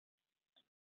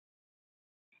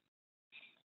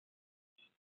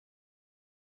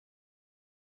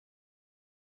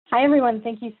Hi, everyone.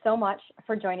 Thank you so much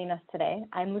for joining us today.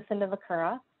 I'm Lucinda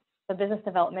Vacura, the Business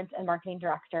Development and Marketing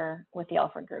Director with the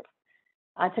Alfred Group.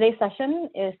 Today's session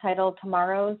is titled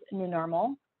Tomorrow's New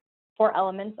Normal, 4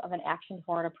 Elements of an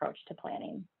Action-Forward Approach to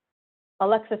Planning.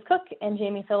 Alexis Cook and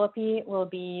Jamie Philippi will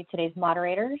be today's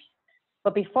moderators.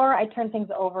 But before I turn things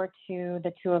over to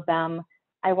the two of them,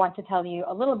 I want to tell you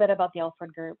a little bit about the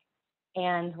Alfred Group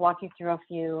and walk you through a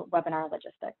few webinar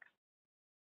logistics.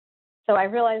 So I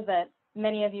realize that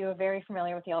many of you are very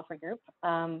familiar with the Alfred Group,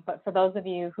 but for those of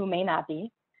you who may not be,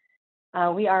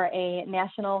 we are a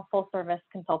national full-service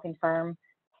consulting firm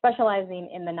specializing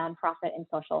in the nonprofit and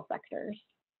social sectors.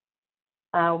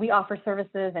 We offer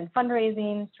services in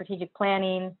fundraising, strategic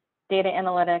planning, data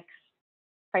analytics,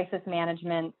 crisis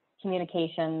management,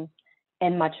 communications,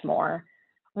 and much more.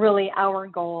 Really, our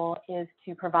goal is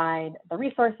to provide the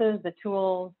resources, the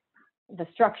tools, the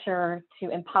structure to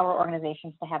empower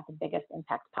organizations to have the biggest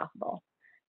impact possible.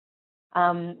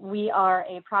 We are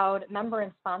a proud member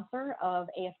and sponsor of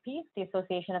AFP, the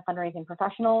Association of Fundraising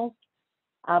Professionals,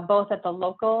 both at the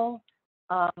local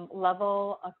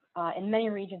level in many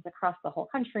regions across the whole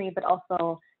country, but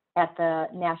also at the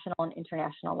national and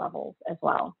international levels as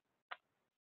well.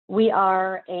 We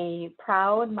are a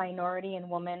proud minority and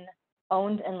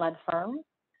woman-owned and led firm,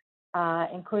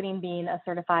 including being a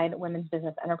certified women's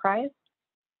business enterprise.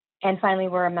 And finally,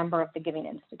 we're a member of the Giving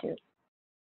Institute.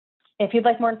 If you'd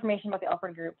like more information about the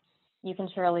Alfred Group, you can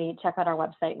surely check out our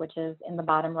website, which is in the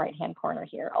bottom right-hand corner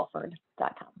here,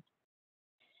 alfred.com.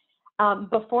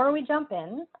 Before we jump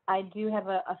in, I do have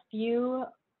a few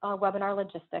webinar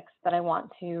logistics that I want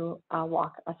to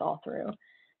walk us all through.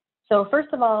 So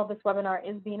first of all, this webinar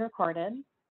is being recorded,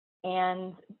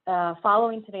 and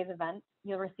following today's event,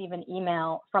 you'll receive an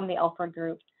email from the Alfred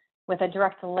Group with a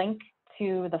direct link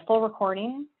to the full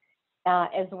recording,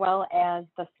 as well as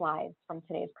the slides from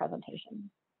today's presentation.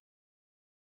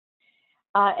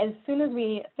 As soon as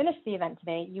we finish the event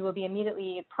today, you will be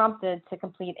immediately prompted to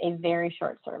complete a very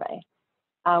short survey.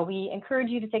 We encourage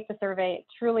you to take the survey. It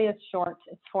truly is short.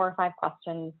 It's 4 or 5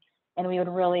 questions, and we would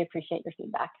really appreciate your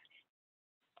feedback.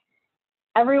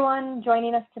 Everyone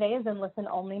joining us today is in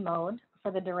listen-only mode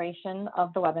for the duration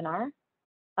of the webinar.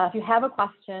 If you have a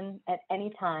question at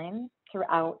any time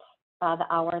throughout the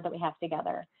hour that we have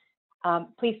together,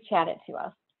 please chat it to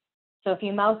us. So if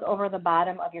you mouse over the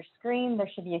bottom of your screen, there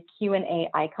should be a Q&A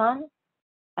icon.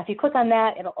 If you click on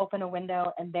that, it'll open a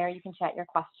window, and there you can chat your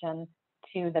question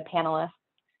to the panelists,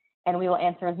 and we will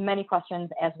answer as many questions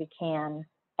as we can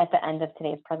at the end of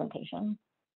today's presentation.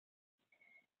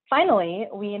 Finally,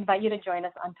 we invite you to join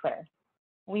us on Twitter.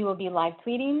 We will be live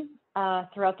tweeting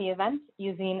throughout the event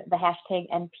using the hashtag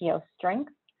NPOstrength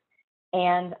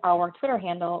and our Twitter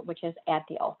handle, which is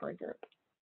 @theAlfredGroup.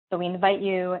 So we invite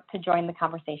you to join the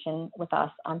conversation with us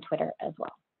on Twitter as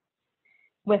well.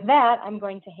 With that, I'm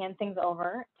going to hand things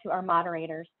over to our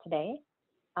moderators today,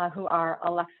 who are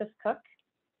Alexis Cook,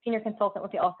 Senior Consultant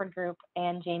with the Alfred Group,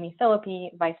 and Jamie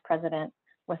Philippi, Vice President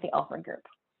with the Alfred Group.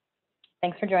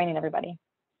 Thanks for joining, everybody.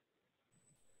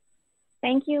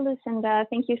 Thank you, Lucinda.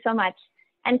 Thank you so much.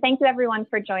 And thank you, everyone,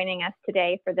 for joining us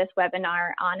today for this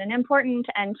webinar on an important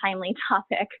and timely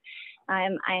topic. I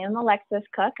am Alexis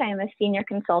Cook. I am a Senior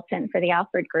Consultant for the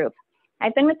Alfred Group.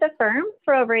 I've been with the firm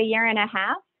for over 1.5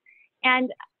 years,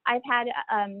 and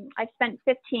I've spent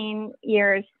 15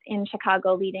 years in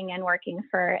Chicago leading and working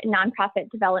for nonprofit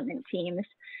development teams.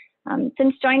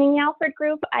 Since joining the Alfred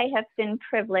Group, I have been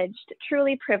privileged,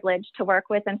 truly privileged, to work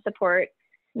with and support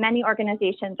many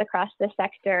organizations across the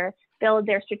sector build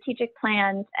their strategic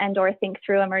plans and/or think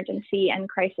through emergency and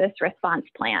crisis response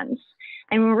plans.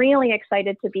 I'm really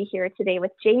excited to be here today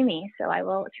with Jamie, so I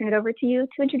will turn it over to you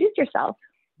to introduce yourself.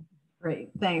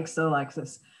 Great, thanks,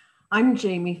 Alexis. I'm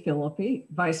Jamie Philippi,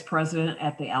 Vice President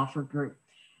at the Alfred Group,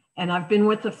 and I've been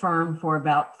with the firm for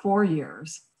about 4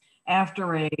 years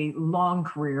after a long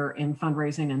career in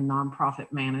fundraising and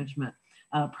nonprofit management,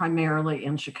 primarily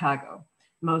in Chicago.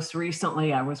 Most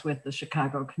recently, I was with the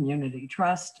Chicago Community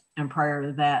Trust, and prior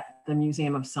to that, the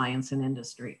Museum of Science and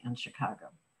Industry in Chicago.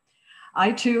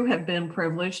 I too have been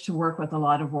privileged to work with a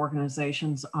lot of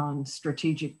organizations on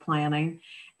strategic planning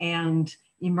and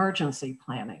emergency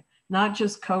planning, not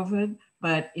just COVID,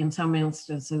 but in some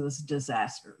instances,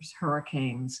 disasters,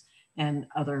 hurricanes, and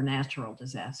other natural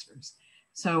disasters.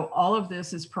 So all of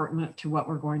this is pertinent to what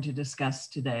we're going to discuss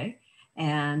today.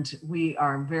 And we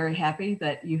are very happy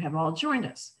that you have all joined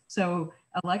us. So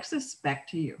Alexis, back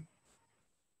to you.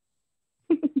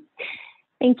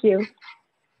 Thank you.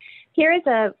 Here is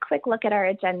a quick look at our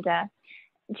agenda.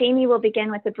 Jamie will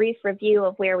begin with a brief review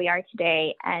of where we are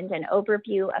today and an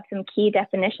overview of some key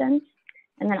definitions.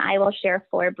 And then I will share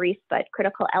 4 brief but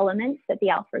critical elements that the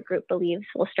Alfred Group believes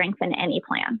will strengthen any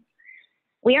plan.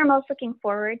 We are most looking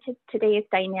forward to today's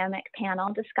dynamic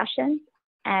panel discussion,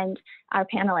 and our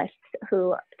panelists,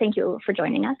 who, thank you for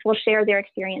joining us, will share their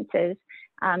experiences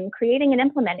creating and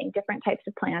implementing different types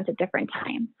of plans at different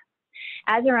times.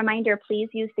 As a reminder, please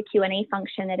use the Q&A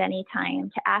function at any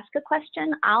time to ask a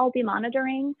question. I'll be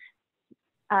monitoring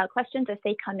questions as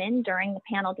they come in during the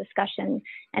panel discussion,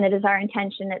 and it is our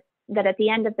intention that at the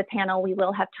end of the panel, we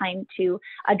will have time to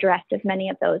address as many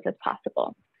of those as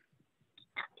possible.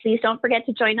 Please don't forget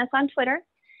to join us on Twitter,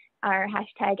 our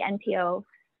hashtag NPO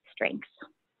Strengths.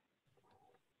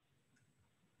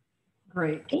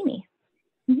 Great. Jamie.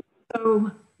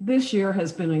 So this year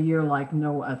has been a year like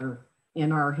no other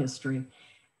in our history,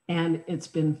 and it's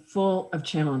been full of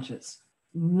challenges.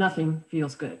 Nothing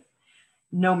feels good,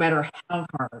 no matter how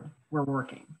hard we're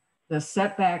working. The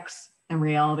setbacks and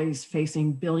realities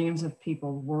facing billions of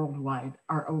people worldwide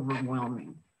are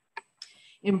overwhelming.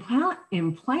 In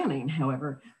planning,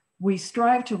 however, we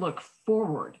strive to look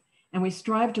forward, and we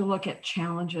strive to look at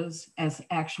challenges as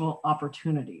actual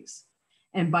opportunities.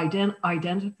 And by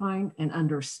identifying and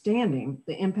understanding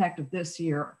the impact of this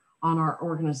year on our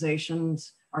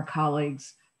organizations, our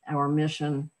colleagues, our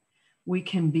mission, we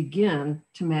can begin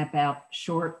to map out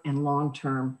short and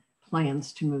long-term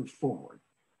plans to move forward.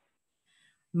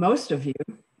 Most of you,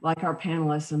 like our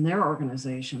panelists and their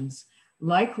organizations,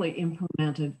 likely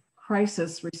implemented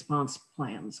crisis response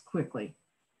plans quickly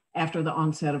after the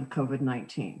onset of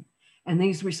COVID-19. And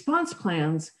these response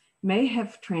plans may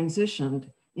have transitioned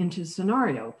into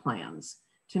scenario plans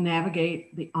to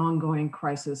navigate the ongoing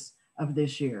crisis of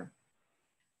this year.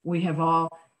 We have all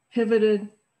pivoted,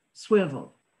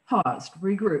 swiveled, paused,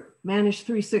 regrouped, managed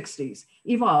 360s,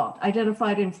 evolved,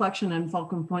 identified inflection and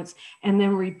fulcrum points, and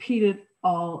then repeated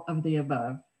all of the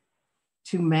above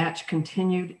to match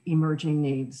continued emerging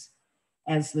needs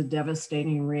as the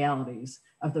devastating realities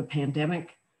of the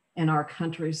pandemic and our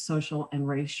country's social and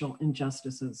racial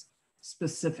injustices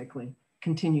specifically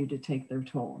continue to take their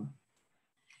toll.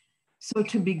 So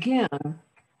to begin,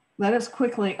 let us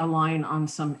quickly align on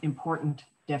some important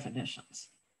definitions.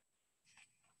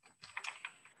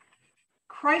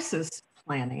 Crisis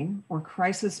planning or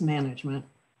crisis management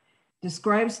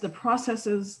describes the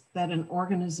processes that an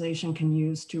organization can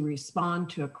use to respond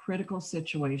to a critical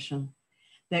situation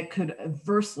that could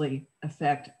adversely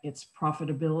affect its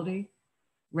profitability,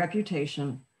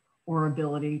 reputation, or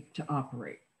ability to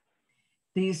operate.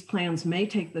 These plans may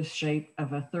take the shape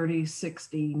of a 30,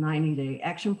 60, 90-day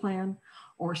action plan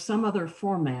or some other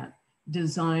format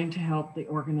designed to help the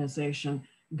organization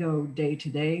go day to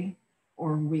day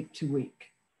or week to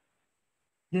week.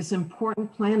 This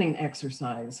important planning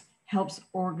exercise helps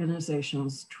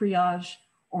organizations triage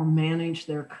or manage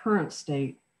their current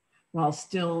state while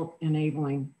still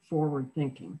enabling forward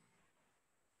thinking.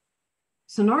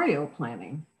 Scenario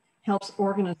planning helps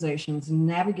organizations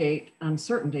navigate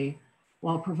uncertainty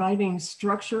while providing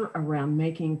structure around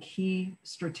making key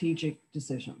strategic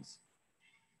decisions.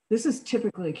 This is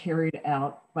typically carried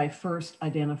out by first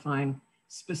identifying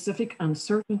specific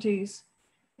uncertainties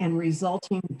and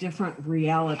resulting different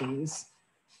realities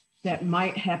that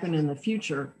might happen in the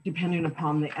future depending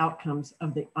upon the outcomes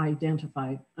of the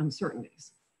identified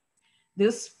uncertainties.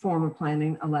 This form of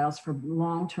planning allows for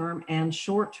long-term and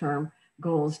short-term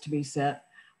goals to be set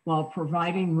while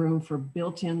providing room for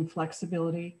built-in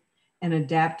flexibility and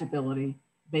adaptability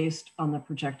based on the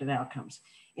projected outcomes.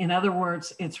 In other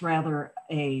words, it's rather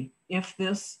a if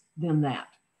this, then that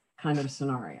kind of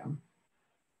scenario.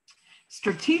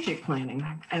 Strategic planning,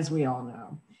 as we all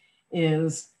know,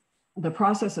 is the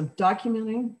process of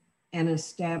documenting and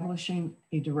establishing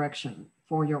a direction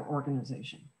for your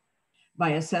organization by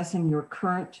assessing your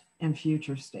current and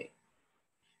future state.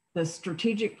 The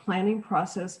strategic planning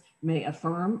process may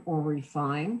affirm or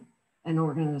refine an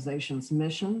organization's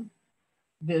mission,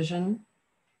 vision,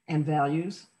 and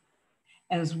values,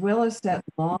 as well as set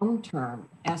long-term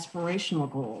aspirational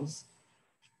goals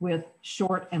with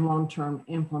short and long-term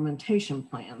implementation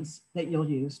plans that you'll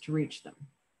use to reach them.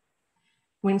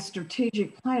 When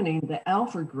strategic planning, the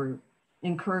Alfred Group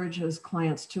encourages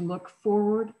clients to look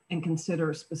forward and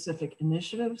consider specific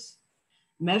initiatives,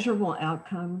 measurable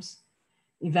outcomes,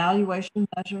 evaluation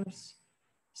measures,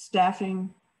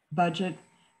 staffing, budget,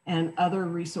 and other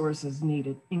resources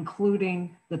needed,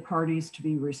 including the parties to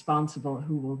be responsible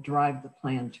who will drive the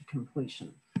plan to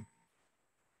completion.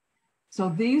 So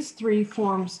these three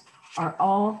forms are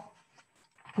all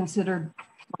considered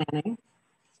planning.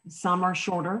 Some are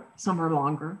shorter, some are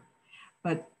longer,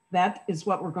 but that is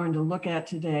what we're going to look at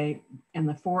today and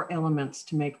the 4 elements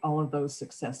to make all of those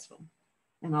successful.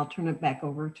 And I'll turn it back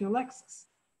over to Alexis.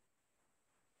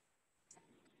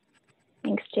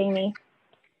 Thanks, Jamie.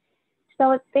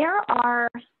 So there are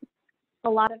a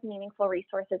lot of meaningful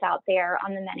resources out there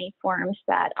on the many forms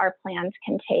that our plans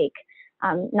can take,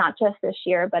 not just this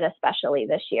year, but especially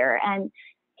this year. And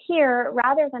here,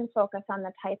 rather than focus on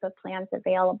the type of plans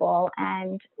available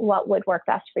and what would work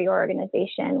best for your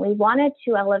organization, we wanted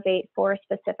to elevate 4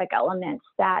 specific elements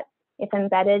that, if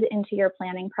embedded into your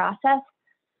planning process,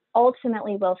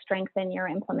 ultimately will strengthen your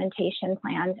implementation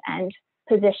plans and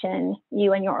position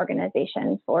you and your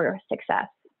organization for success.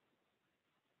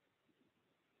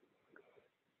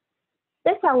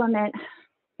 This element,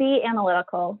 be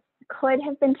analytical, could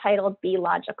have been titled Be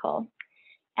Logical.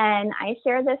 And I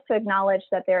share this to acknowledge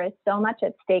that there is so much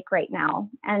at stake right now.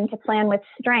 And to plan with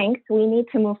strength, we need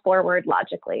to move forward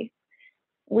logically.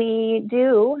 We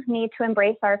do need to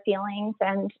embrace our feelings,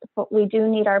 and we do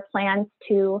need our plans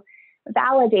to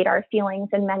validate our feelings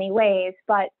in many ways.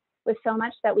 But with so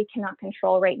much that we cannot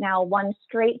control right now, one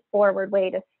straightforward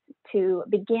way to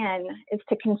begin is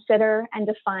to consider and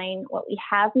define what we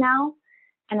have now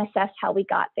and assess how we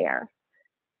got there.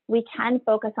 We can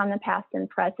focus on the past and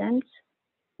present.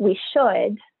 We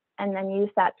should, and then use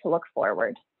that to look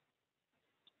forward.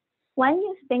 When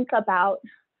you think about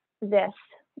this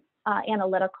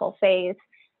analytical phase,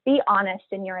 be honest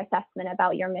in your assessment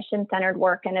about your mission-centered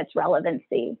work and its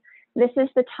relevancy. This is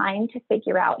the time to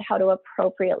figure out how to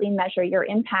appropriately measure your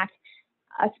impact,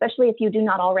 especially if you do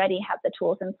not already have the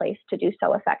tools in place to do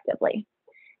so effectively.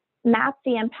 Map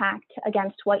the impact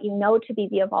against what you know to be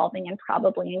the evolving and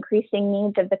probably increasing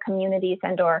needs of the communities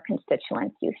and/or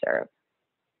constituents you serve.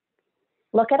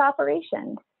 Look at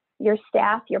operations. Your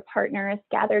staff, your partners,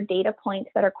 gather data points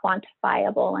that are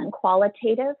quantifiable and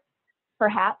qualitative.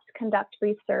 Perhaps conduct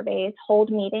brief surveys,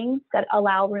 hold meetings that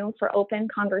allow room for open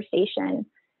conversation.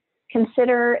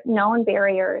 Consider known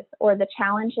barriers or the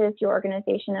challenges your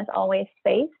organization has always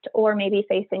faced or maybe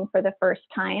facing for the first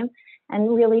time,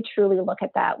 and really truly look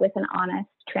at that with an honest,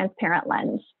 transparent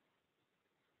lens.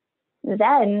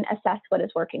 Then assess what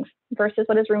is working versus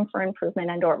what is room for improvement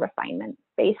and/or refinement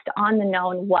based on the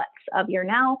known what's of your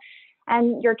now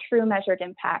and your true measured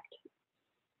impact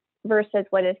versus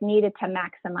what is needed to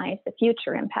maximize the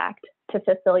future impact to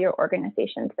fulfill your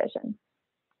organization's vision.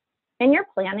 In your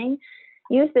planning,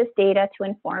 use this data to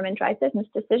inform and drive business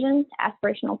decisions,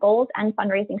 aspirational goals, and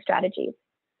fundraising strategies.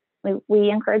 We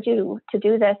encourage you to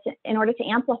do this in order to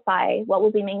amplify what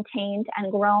will be maintained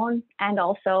and grown, and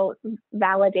also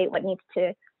validate what needs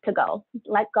to go.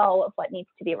 Let go of what needs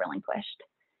to be relinquished.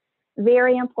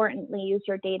 Very importantly, use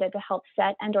your data to help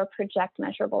set and/or project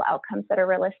measurable outcomes that are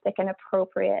realistic and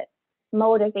appropriate,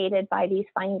 motivated by these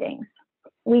findings.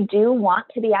 We do want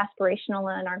to be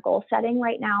aspirational in our goal setting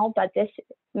right now, but this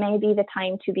may be the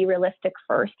time to be realistic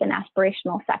first and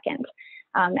aspirational second.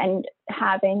 And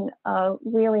having a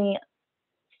really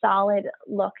solid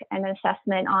look and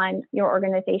assessment on your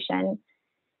organization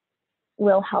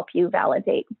will help you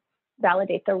validate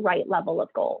the right level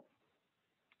of goals.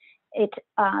 It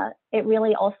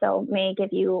really also may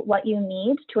give you what you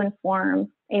need to inform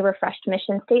a refreshed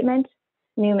mission statement,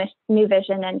 new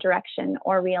vision and direction,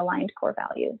 or realigned core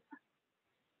values.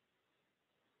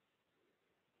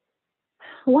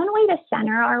 One way to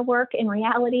center our work in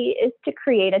reality is to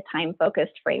create a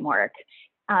time-focused framework.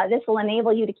 This will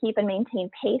enable you to keep and maintain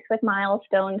pace with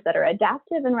milestones that are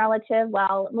adaptive and relative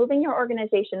while moving your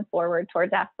organization forward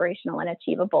towards aspirational and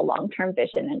achievable long-term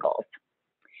vision and goals.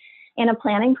 In a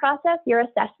planning process, your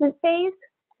assessment phase,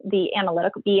 the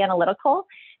analytical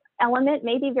element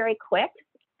may be very quick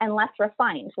and less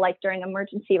refined, like during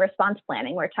emergency response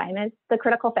planning, where time is the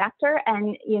critical factor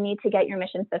and you need to get your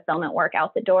mission fulfillment work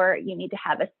out the door. You need to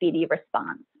have a speedy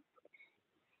response.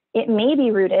 It may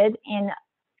be rooted in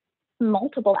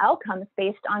multiple outcomes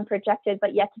based on projected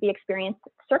but yet to be experienced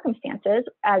circumstances,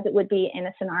 as it would be in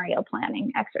a scenario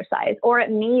planning exercise, or it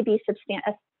may be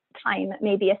time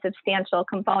may be a substantial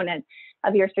component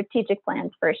of your strategic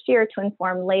plans first year to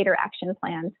inform later action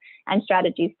plans and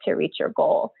strategies to reach your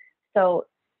goal. So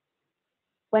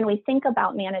when we think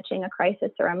about managing a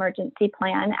crisis or emergency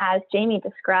plan, as Jamie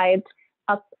described,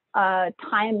 a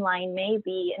timeline may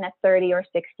be in a 30 or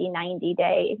 60,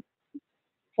 90-day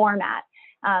format.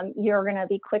 You're going to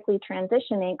be quickly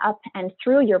transitioning up and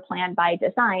through your plan by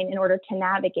design in order to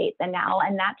navigate the now,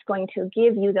 and that's going to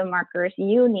give you the markers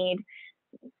you need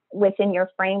within your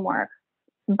framework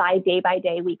by day,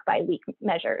 week by week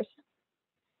measures.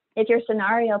 If you're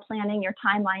scenario planning, your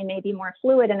timeline may be more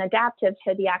fluid and adaptive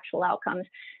to the actual outcomes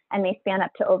and may span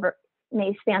up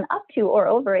to or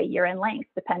over a year in length,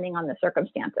 depending on the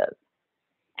circumstances.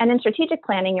 And in strategic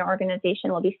planning, your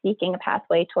organization will be seeking a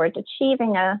pathway towards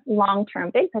achieving a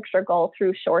long-term big picture goal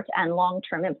through short and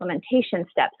long-term implementation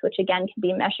steps, which again can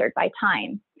be measured by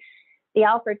time. The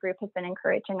Alfred Group has been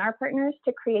encouraging our partners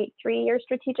to create 3-year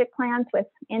strategic plans with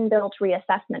inbuilt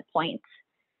reassessment points.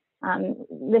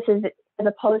 This is as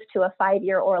opposed to a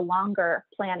 5-year or longer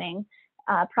planning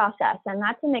process. And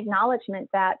that's an acknowledgement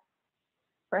that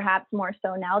perhaps more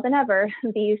so now than ever,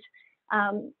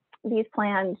 these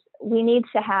plans, we need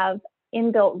to have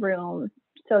inbuilt room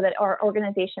so that our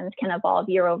organizations can evolve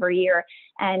year over year,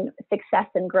 and success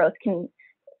and growth can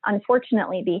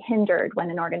unfortunately be hindered when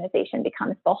an organization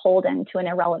becomes beholden to an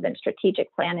irrelevant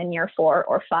strategic plan in year 4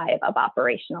 or 5 of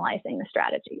operationalizing the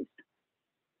strategies.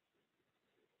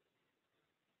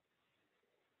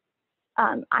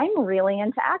 I'm really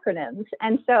into acronyms,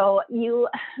 and so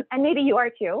and maybe you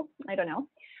are too, I don't know,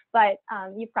 but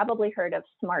you've probably heard of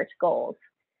SMART goals.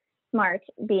 SMART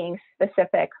being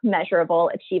specific,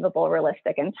 measurable, achievable,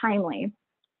 realistic, and timely.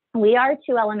 We are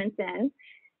 2 elements in,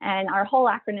 and our whole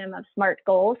acronym of SMART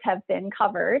goals have been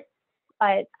covered,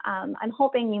 but I'm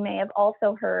hoping you may have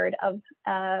also heard of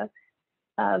the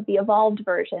evolved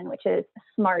version, which is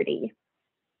SMARTY.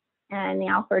 And the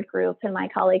Alfred Group and my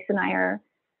colleagues and I are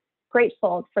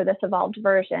grateful for this evolved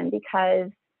version, because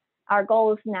our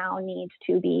goals now need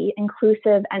to be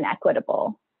inclusive and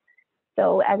equitable.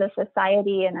 So as a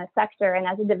society and a sector and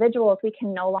as individuals, we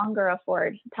can no longer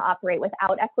afford to operate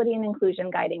without equity and inclusion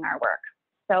guiding our work.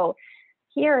 So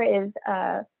here we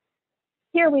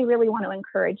really want to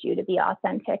encourage you to be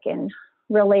authentic in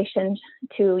relation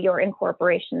to your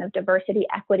incorporation of diversity,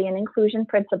 equity, and inclusion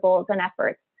principles and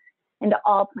efforts into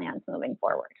all plans moving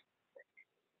forward.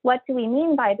 What do we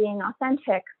mean by being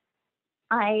authentic?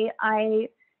 I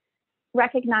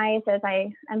recognize, as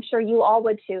I'm sure you all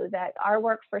would too, that our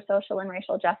work for social and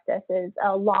racial justice is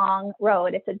a long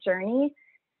road. It's a journey.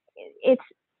 It's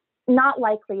not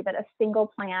likely that a single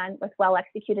plan with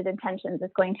well-executed intentions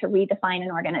is going to redefine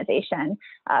an organization,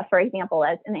 for example,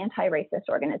 as an anti-racist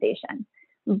organization.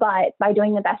 But by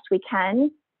doing the best we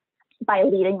can, by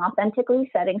leading authentically,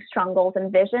 setting strong goals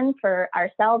and vision for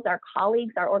ourselves, our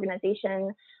colleagues, our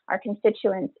organization, our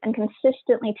constituents, and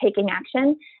consistently taking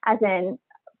action, as in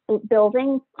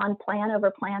building on plan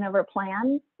over plan over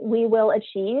plan, we will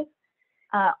achieve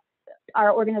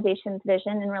our organization's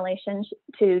vision in relation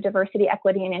to diversity,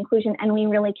 equity, and inclusion, and we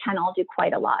really can all do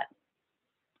quite a lot.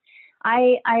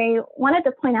 I wanted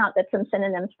to point out that some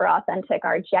synonyms for authentic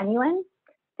are genuine,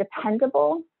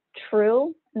 dependable,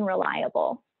 true, and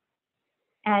reliable.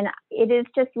 And it is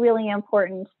just really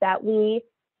important that we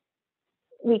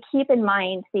keep in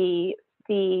mind the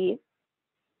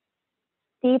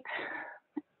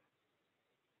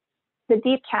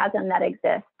deep chasm that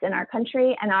exists in our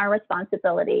country and our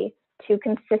responsibility to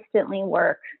consistently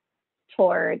work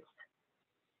towards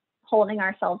holding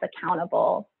ourselves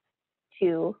accountable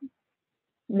to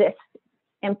this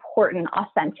important,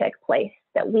 authentic place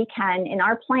that we can, in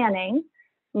our planning,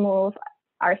 move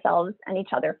ourselves and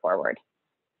each other forward.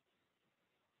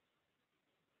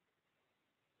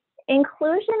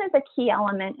 Inclusion is a key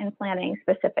element in planning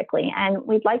specifically, and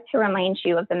we'd like to remind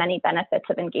you of the many benefits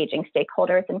of engaging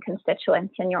stakeholders and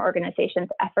constituents in your organization's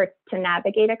efforts to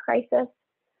navigate a crisis,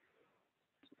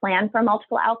 plan for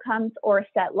multiple outcomes, or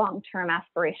set long-term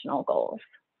aspirational goals.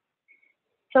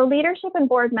 So leadership and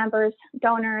board members,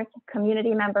 donors,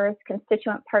 community members,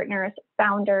 constituent partners,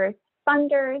 founders,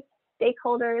 funders,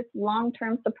 stakeholders,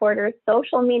 long-term supporters,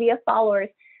 social media followers,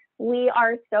 we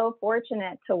are so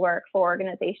fortunate to work for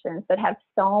organizations that have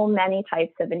so many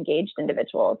types of engaged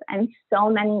individuals and so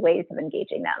many ways of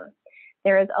engaging them.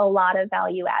 There is a lot of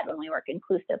value add when we work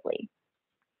inclusively.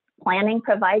 Planning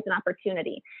provides an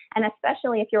opportunity, and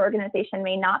especially if your organization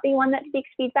may not be one that seeks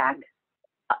feedback,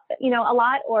 a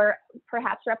lot, or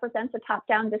perhaps represents a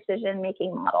top-down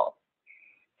decision-making model.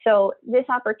 So this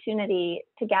opportunity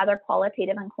to gather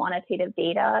qualitative and quantitative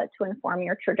data to inform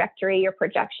your trajectory, your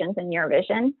projections, and your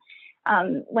vision.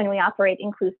 When we operate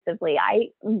inclusively, I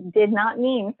did not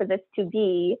mean for this to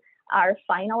be our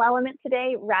final element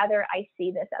today. Rather, I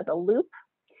see this as a loop.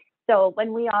 So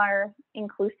when we are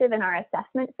inclusive in our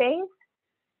assessment phase,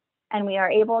 and we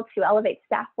are able to elevate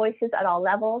staff voices at all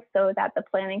levels so that the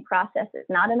planning process is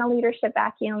not in a leadership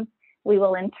vacuum, we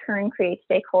will in turn create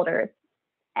stakeholders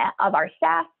of our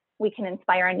staff. We can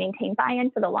inspire and maintain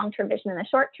buy-in for the long-term vision and the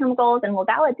short-term goals, and will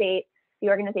validate the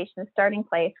organization's starting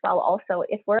place while also,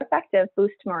 if we're effective,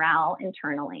 boost morale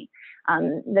internally.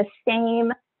 The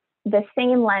same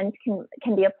lens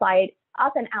can be applied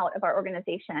up and out of our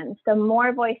organizations. The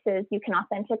more voices you can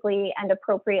authentically and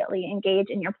appropriately engage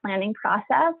in your planning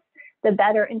process, the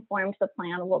better informed the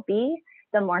plan will be,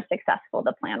 the more successful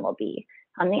the plan will be.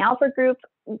 The Alfred Group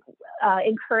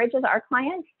encourages our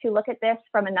clients to look at this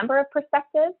from a number of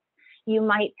perspectives. You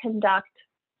might conduct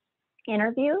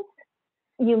interviews.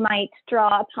 You might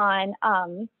draw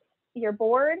upon your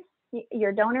board,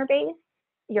 your donor base,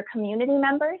 your community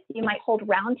members. You might hold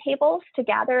roundtables to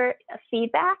gather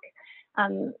feedback.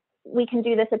 We can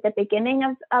do this at the beginning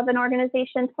of an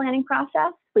organization's planning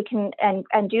process. We can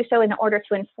and do so in order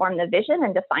to inform the vision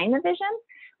and define the vision.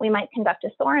 We might conduct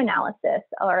a SOAR analysis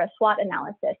or a SWOT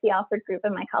analysis. The Alfred Group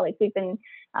and my colleagues, we've been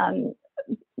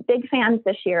big fans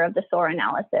this year of the SOAR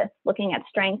analysis, looking at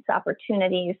strengths,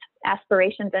 opportunities,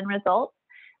 aspirations, and results,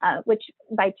 which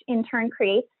in turn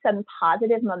creates some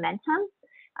positive momentum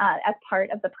as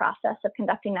part of the process of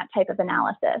conducting that type of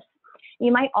analysis.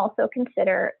 You might also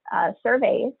consider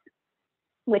surveys,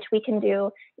 which we can do,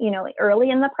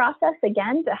 early in the process,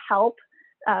 again, to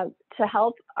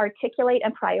help articulate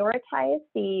and prioritize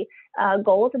the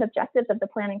goals and objectives of the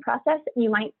planning process.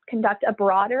 You might conduct a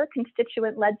broader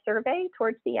constituent-led survey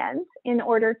towards the end in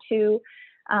order to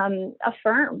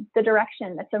affirm the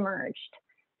direction that's emerged.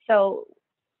 So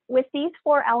with these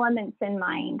 4 elements in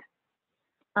mind,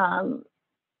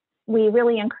 we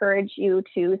really encourage you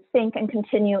to think and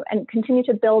continue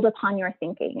to build upon your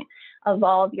thinking,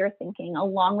 evolve your thinking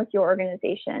along with your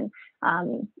organization,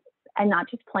 and not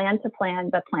just plan to plan,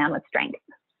 but plan with strength.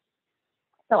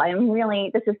 So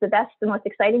this is the best and most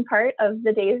exciting part of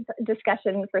the day's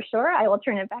discussion for sure. I will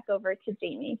turn it back over to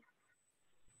Jamie.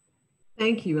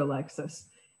 Thank you, Alexis.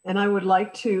 And I would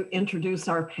like to introduce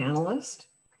our panelists.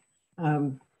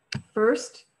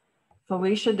 First,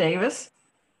 Felicia Davis.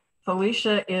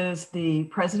 Felicia is the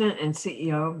president and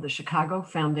CEO of the Chicago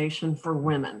Foundation for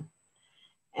Women,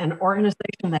 an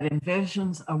organization that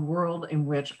envisions a world in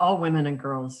which all women and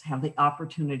girls have the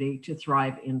opportunity to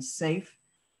thrive in safe,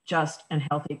 just, and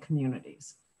healthy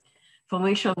communities.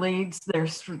 Felicia leads their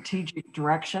strategic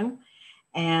direction,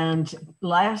 and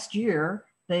last year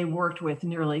they worked with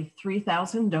nearly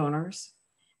 3,000 donors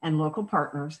and local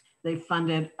partners. They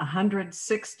funded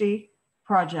 160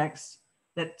 projects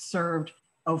that served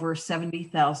over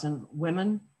 70,000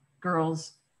 women,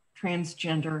 girls,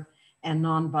 transgender, and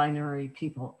non-binary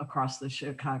people across the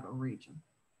Chicago region.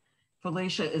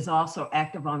 Felicia is also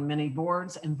active on many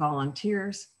boards and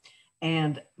volunteers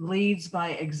and leads by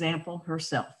example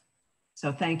herself.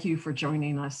 So thank you for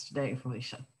joining us today,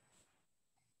 Felicia.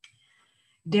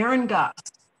 Darren Goss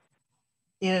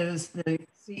is the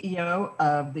CEO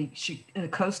of the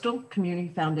Coastal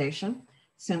Community Foundation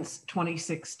since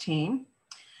 2016.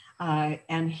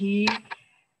 And he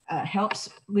helps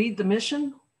lead the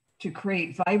mission to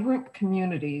create vibrant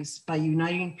communities by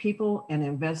uniting people and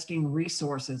investing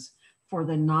resources for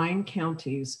the 9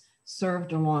 counties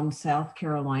served along South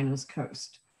Carolina's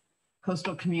coast.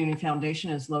 Coastal Community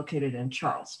Foundation is located in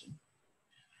Charleston.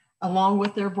 Along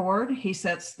with their board, he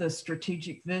sets the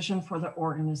strategic vision for the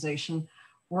organization,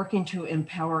 working to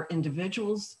empower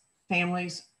individuals,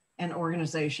 families, and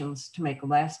organizations to make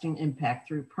lasting impact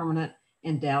through permanent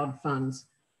endowed funds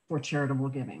for charitable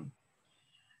giving.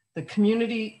 The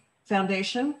Community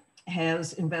Foundation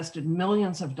has invested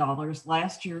millions of dollars,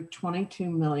 last year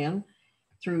 $22 million,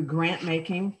 through grant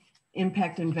making,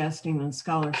 impact investing, and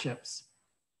scholarships.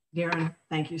 Darren,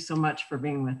 thank you so much for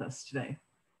being with us today.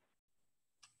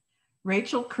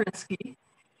 Rachel Krinsky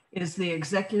is the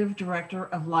Executive Director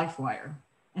of LifeWire,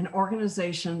 an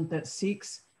organization that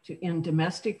seeks to end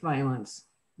domestic violence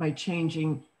by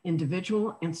changing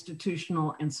individual,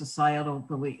 institutional, and societal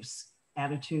beliefs,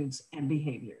 attitudes, and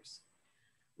behaviors.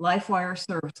 LifeWire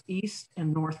serves East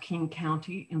and North King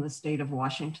County in the state of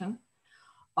Washington,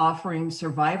 offering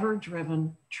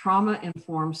survivor-driven,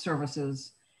 trauma-informed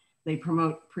services. They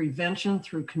promote prevention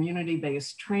through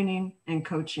community-based training and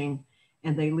coaching,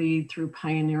 and they lead through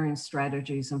pioneering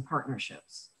strategies and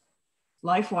partnerships.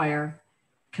 LifeWire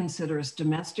considers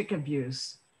domestic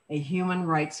abuse a human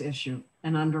rights issue,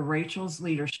 and under Rachel's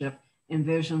leadership,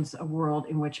 envisions a world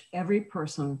in which every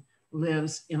person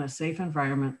lives in a safe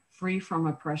environment, free from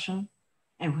oppression,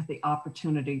 and with the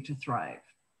opportunity to thrive.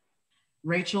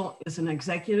 Rachel is an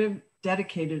executive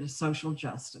dedicated to social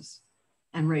justice.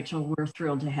 And Rachel, we're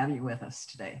thrilled to have you with us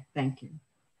today. Thank you.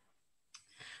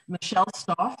 Michelle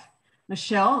Stoff.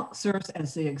 Michelle serves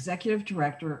as the executive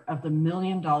director of the $1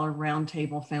 Million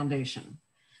Roundtable Foundation,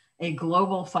 a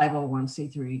global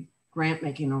 501c3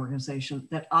 grant-making organization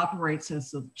that operates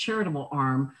as the charitable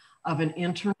arm of an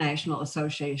international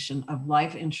association of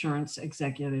life insurance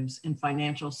executives and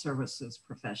financial services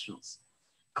professionals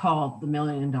called the $1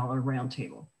 Million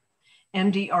Roundtable.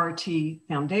 MDRT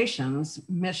Foundation's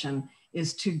mission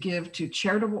is to give to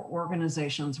charitable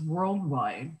organizations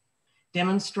worldwide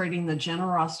demonstrating the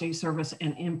generosity, service,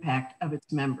 and impact of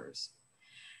its members.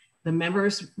 The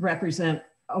members represent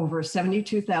over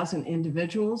 72,000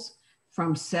 individuals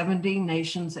from 70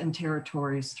 nations and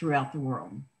territories throughout the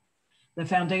world. The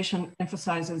foundation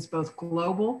emphasizes both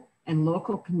global and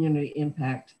local community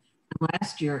impact. And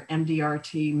last year,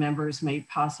 MDRT members made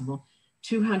possible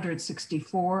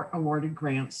 264 awarded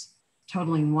grants,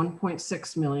 totaling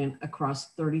 1.6 million across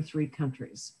 33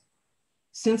 countries.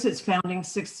 Since its founding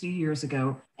 60 years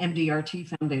ago,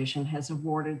 MDRT Foundation has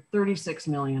awarded $36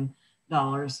 million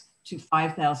to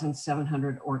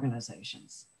 5,700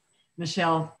 organizations.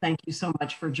 Michelle, thank you so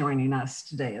much for joining us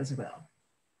today as well.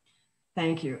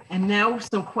 Thank you. And now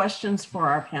some questions for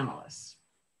our panelists.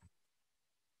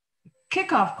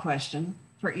 Kickoff question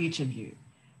for each of you.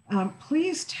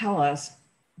 Please tell us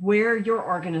where your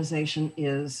organization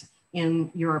is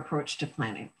in your approach to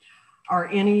planning. Are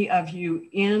any of you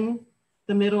in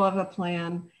the middle of a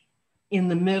plan, in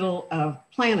the middle of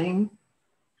planning,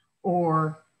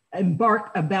 or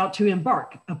about to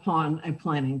embark upon a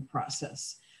planning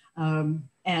process?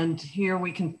 And here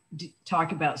we can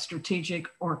talk about strategic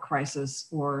or crisis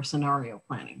or scenario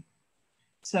planning.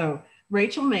 So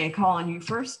Rachel, may I call on you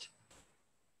first?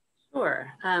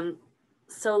 Sure.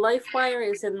 So LifeWire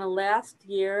is in the last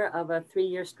year of a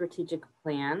 3-year strategic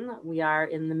plan. We are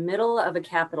in the middle of a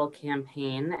capital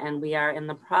campaign, and we are in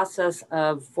the process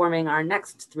of forming our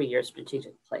next 3-year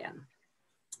strategic plan.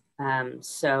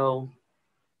 So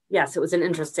yes, it was an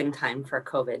interesting time for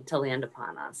COVID to land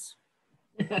upon us.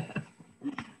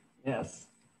 Yes,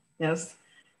 yes.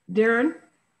 Darren,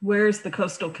 where's the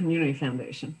Coastal Community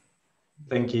Foundation?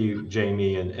 Thank you,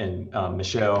 Jamie and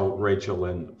Michelle, Rachel,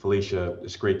 and Felicia.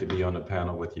 It's great to be on the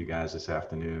panel with you guys this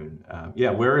afternoon.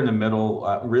 Yeah, we're in the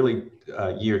middle, really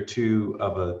year 2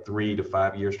 of a 3 to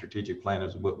 5 year strategic plan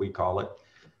is what we call it.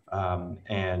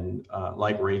 And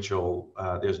like Rachel,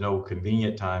 there's no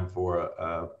convenient time for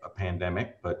a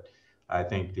pandemic, but I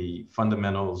think the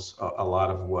fundamentals, a lot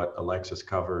of what Alexis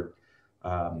covered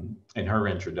in her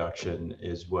introduction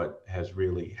is what has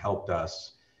really helped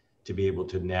us to be able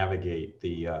to navigate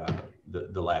the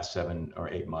last 7 or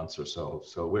 8 months or so.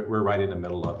 So we're right in the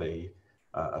middle of a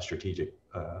strategic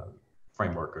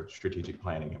framework or strategic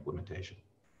planning implementation.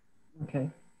 Okay,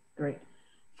 great.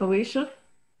 Felicia?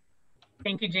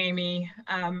 Thank you, Jamie.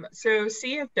 So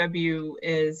CFW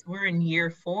we're in year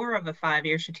 4 of a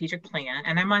 5-year strategic plan.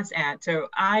 And I must add, so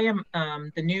I am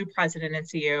the new president and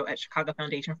CEO at Chicago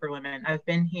Foundation for Women. I've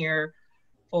been here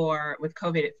with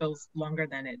COVID, it feels longer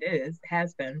than it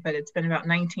has been, but it's been about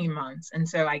 19 months. And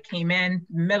so I came in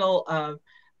middle of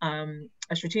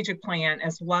a strategic plan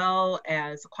as well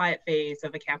as a quiet phase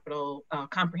of a capital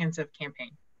comprehensive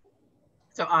campaign.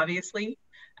 So obviously,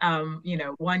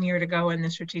 1 year to go in the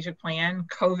strategic plan,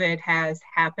 COVID has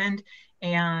happened,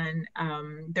 and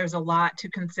there's a lot to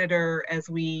consider as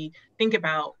we think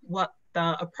about what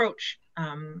the approach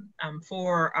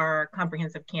for our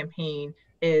comprehensive campaign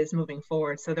is moving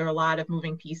forward. So there are a lot of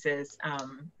moving pieces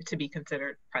to be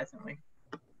considered presently.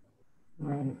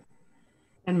 Right.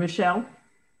 And Michelle?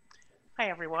 Hi,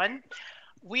 everyone.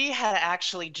 We had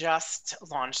actually just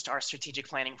launched our strategic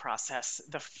planning process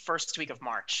the first week of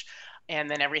March, and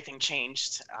then everything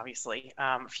changed, obviously,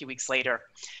 a few weeks later.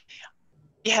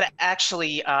 We had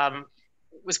actually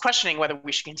was questioning whether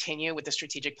we should continue with the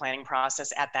strategic planning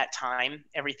process at that time.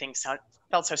 Everything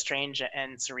felt so strange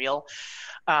and surreal.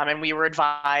 And we were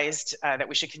advised that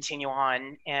we should continue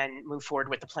on and move forward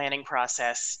with the planning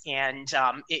process. And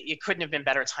it couldn't have been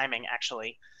better timing,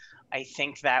 actually. I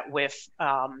think that with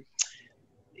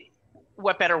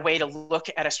what better way to look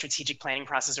at a strategic planning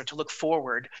process or to look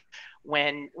forward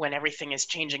when everything is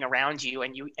changing around you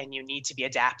and you need to be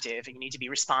adaptive and you need to be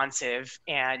responsive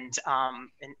and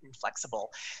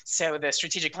flexible. So the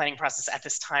strategic planning process at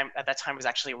that time was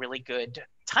actually a really good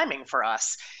timing for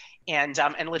us. And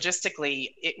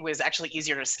logistically, it was actually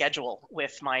easier to schedule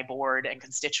with my board and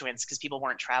constituents because people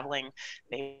weren't traveling.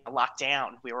 They were locked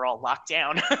down. We were all locked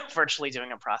down, virtually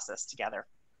doing a process together.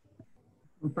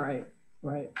 Right,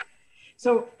 right.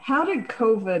 So how did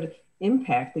COVID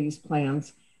impact these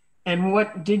plans, and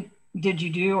what did you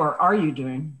do or are you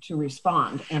doing to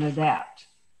respond and adapt?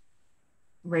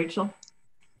 Rachel?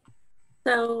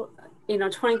 So,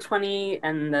 2020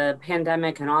 and the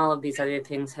pandemic and all of these other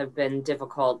things have been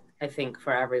difficult, I think,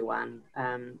 for everyone.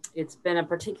 It's been a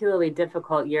particularly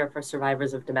difficult year for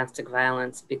survivors of domestic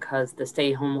violence because the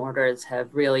stay-home orders have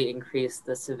really increased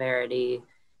the severity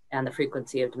and the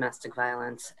frequency of domestic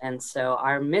violence. And so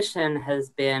our mission has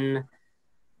been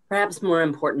perhaps more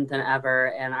important than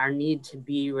ever, and our need to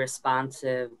be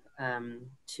responsive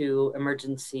to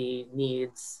emergency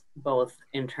needs, both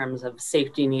in terms of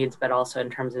safety needs, but also in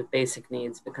terms of basic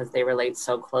needs, because they relate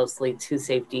so closely to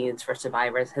safety needs for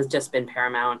survivors, has just been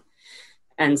paramount.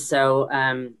 And so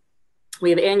we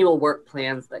have annual work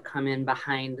plans that come in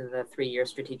behind the 3-year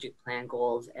strategic plan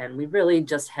goals, and we really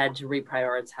just had to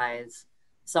reprioritize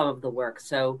some of the work.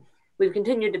 So we've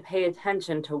continued to pay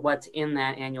attention to what's in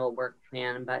that annual work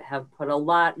plan, but have put a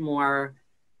lot more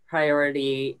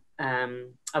priority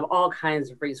of all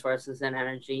kinds of resources and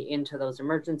energy into those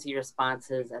emergency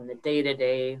responses and the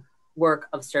day-to-day work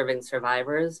of serving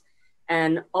survivors,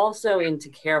 and also into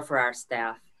care for our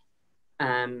staff.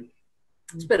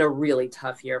 It's been a really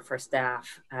tough year for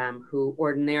staff who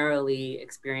ordinarily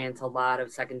experience a lot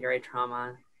of secondary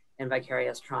trauma and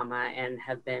vicarious trauma, and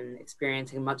have been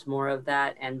experiencing much more of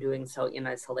that and doing so in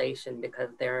isolation because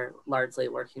they're largely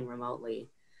working remotely.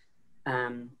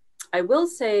 I will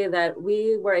say that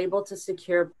we were able to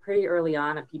secure pretty early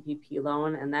on a PPP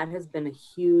loan, and that has been a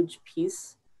huge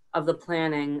piece of the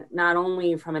planning, not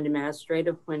only from an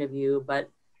administrative point of view, but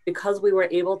because we were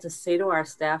able to say to our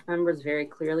staff members very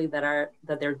clearly that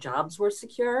their jobs were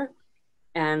secure,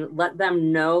 and let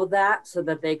them know that so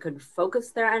that they could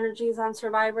focus their energies on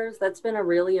survivors. That's been a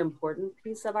really important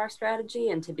piece of our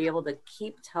strategy, and to be able to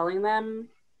keep telling them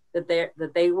that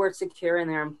they were secure in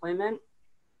their employment.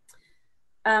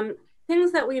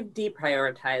 Things that we've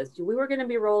deprioritized. We were going to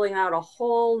be rolling out a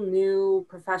whole new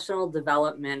professional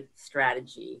development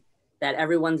strategy that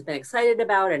everyone's been excited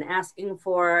about and asking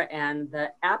for, and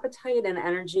the appetite and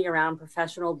energy around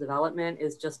professional development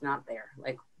is just not there.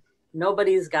 Like,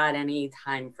 nobody's got any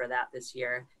time for that this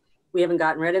year. We haven't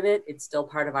gotten rid of it. It's still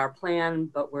part of our plan,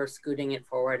 but we're scooting it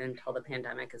forward until the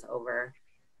pandemic is over.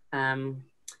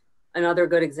 Another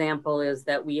good example is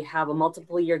that we have a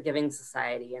multiple year giving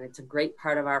society, and it's a great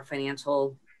part of our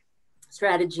financial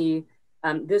strategy.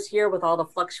 This year, with all the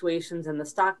fluctuations in the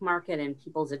stock market and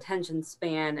people's attention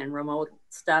span and remote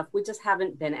stuff, we just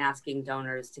haven't been asking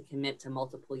donors to commit to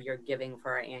multiple year giving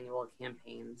for our annual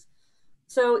campaigns.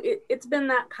 So it's been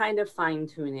that kind of fine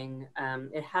tuning.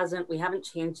 We haven't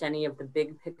changed any of the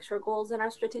big picture goals in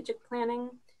our strategic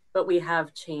planning, but we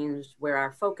have changed where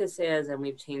our focus is, and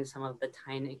we've changed some of the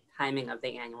timing of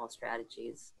the annual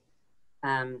strategies.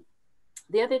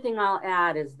 The other thing I'll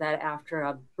add is that after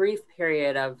a brief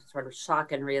period of sort of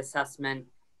shock and reassessment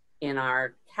in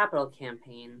our capital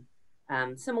campaign,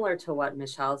 similar to what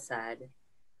Michelle said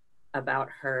about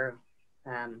her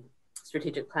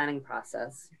strategic planning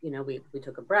process, we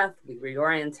took a breath, we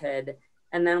reoriented,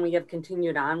 and then we have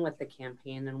continued on with the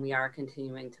campaign, and we are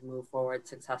continuing to move forward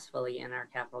successfully in our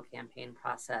capital campaign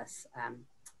process.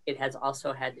 It has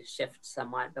also had to shift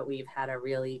somewhat, but we've had a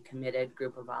really committed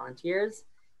group of volunteers,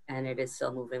 and it is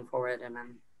still moving forward. And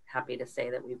I'm happy to say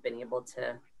that we've been able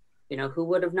to, who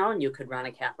would have known you could run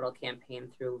a capital campaign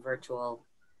through virtual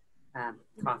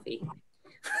coffee?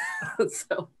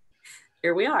 So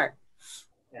here we are.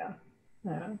 Yeah.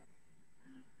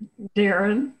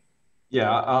 Darren? Yeah,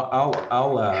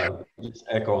 I'll just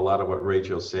echo a lot of what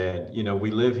Rachel said.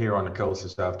 We live here on the coast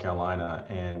of South Carolina,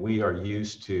 and we are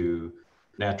used to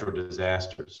natural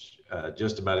disasters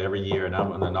just about every year. And I'm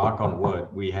going to knock on wood,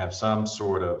 we have some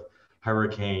sort of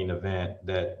hurricane event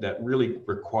that really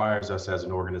requires us as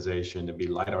an organization to be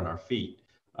light on our feet,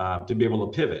 to be able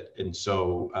to pivot. And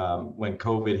so when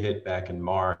COVID hit back in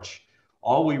March,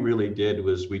 all we really did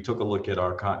was we took a look at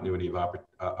our continuity of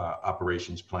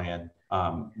operations plan,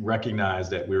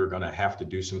 recognized that we were going to have to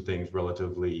do some things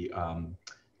relatively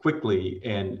quickly,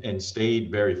 and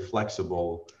stayed very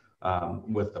flexible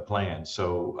with the plan.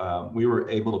 So we were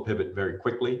able to pivot very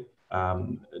quickly,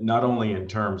 not only in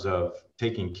terms of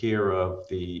taking care of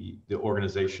the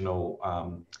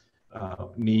organizational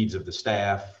needs of the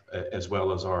staff, as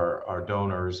well as our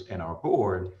donors and our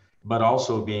board, but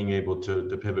also being able to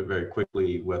pivot very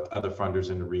quickly with other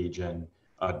funders in the region,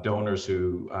 donors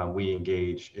who we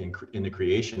engage in the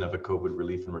creation of a COVID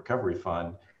relief and recovery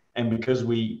fund. And because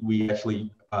we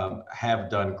actually have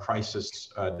done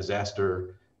crisis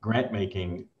disaster grant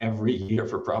making every year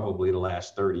for probably the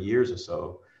last 30 years or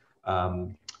so,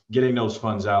 getting those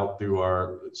funds out through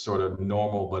our sort of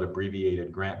normal but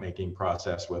abbreviated grant making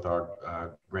process with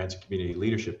our grants and community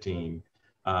leadership team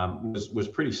was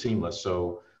pretty seamless.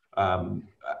 So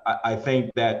I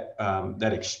think that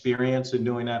that experience in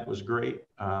doing that was great.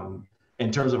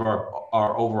 In terms of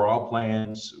our overall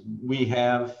plans, we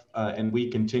have and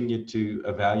we continue to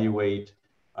evaluate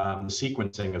the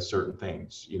sequencing of certain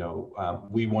things.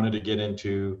 We wanted to get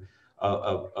into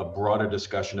a broader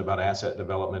discussion about asset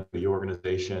development of the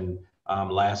organization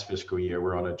last fiscal year.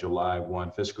 We're on a July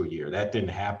 1 fiscal year. That didn't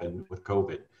happen with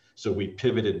COVID. So we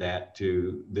pivoted that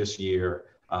to this year,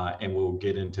 and we'll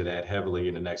get into that heavily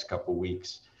in the next couple of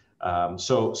weeks.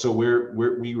 So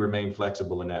we remain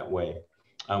flexible in that way.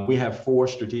 We have 4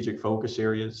 strategic focus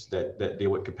areas that deal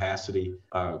with capacity,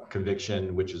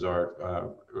 conviction, which is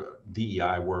our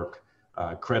DEI work,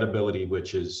 credibility,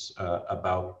 which is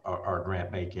about our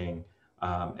grant making,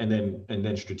 and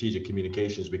then strategic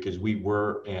communications, because we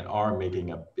were and are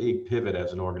making a big pivot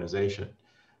as an organization.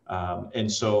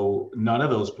 And so none of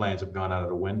those plans have gone out of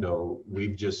the window.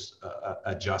 We've just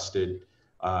adjusted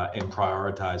and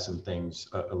prioritized some things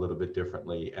a little bit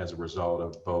differently as a result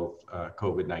of both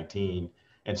COVID-19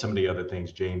 and some of the other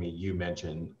things, Jamie, you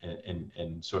mentioned,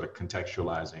 and sort of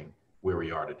contextualizing where we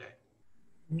are today.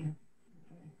 Yeah.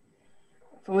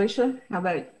 Felicia, how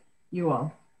about you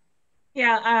all?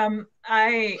 Yeah,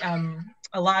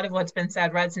 a lot of what's been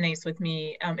said resonates with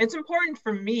me. It's important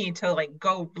for me to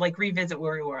go revisit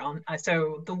where we were on.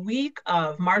 So the week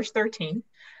of March 13th,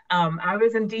 I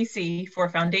was in DC for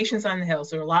Foundations on the Hill.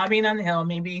 So we're lobbying on the Hill.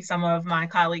 Maybe some of my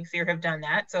colleagues here have done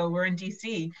that. So we're in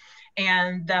DC.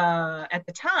 And at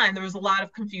the time, there was a lot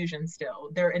of confusion still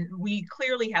there. And we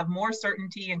clearly have more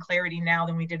certainty and clarity now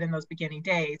than we did in those beginning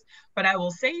days. But I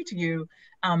will say to you,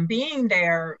 being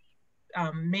there,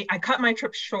 I cut my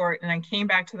trip short and I came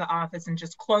back to the office and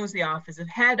just closed the office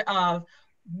ahead of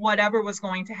whatever was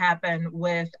going to happen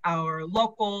with our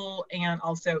local and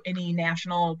also any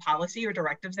national policy or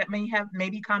directives that may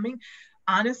be coming.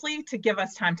 Honestly, to give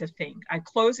us time to think. I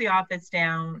closed the office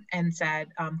down and said,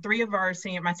 3 of our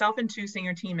myself and 2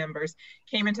 senior team members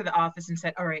came into the office and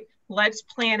said, all right, let's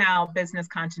plan out business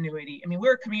continuity. I mean,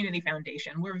 we're a community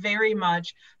foundation. We're very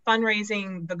much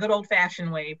fundraising the good old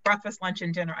fashioned way, breakfast, lunch,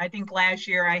 and dinner. I think last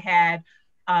year I had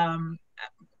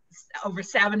over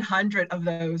 700 of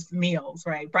those meals,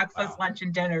 right? Breakfast, wow. Lunch,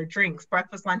 and dinner, drinks,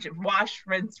 breakfast, lunch, wash,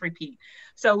 rinse, repeat.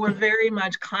 So we're very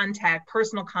much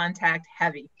personal contact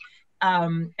heavy.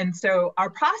 And so our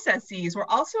processes were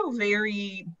also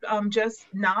very just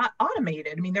not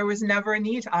automated. I mean, there was never a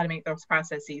need to automate those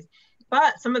processes.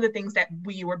 But some of the things that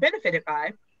we were benefited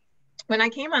by, when I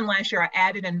came on last year, I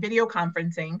added in video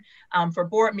conferencing for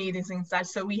board meetings and such.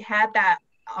 So we had that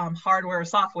hardware or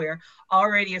software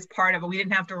already as part of it. We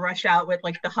didn't have to rush out with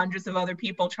the hundreds of other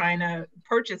people trying to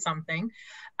purchase something.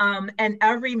 And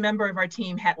every member of our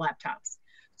team had laptops.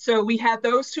 So we had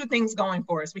those 2 things going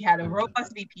for us. We had a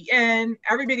robust VPN,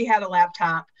 everybody had a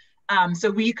laptop. So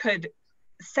we could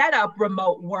set up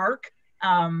remote work.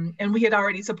 And we had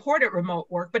already supported remote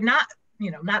work, but not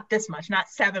this much, not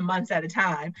 7 months at a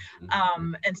time.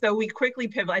 And so we quickly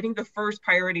pivot. I think the first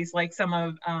priorities, like some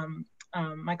of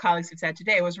my colleagues have said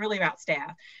today, was really about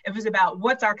staff. It was about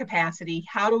what's our capacity?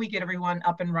 How do we get everyone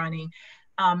up and running?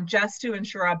 Just to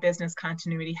ensure our business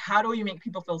continuity. How do we make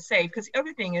people feel safe? Because the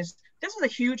other thing is, this was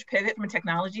a huge pivot from a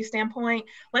technology standpoint.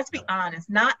 Let's be honest,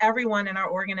 not everyone in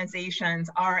our organizations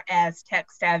are as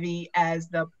tech savvy as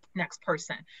the next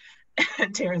person.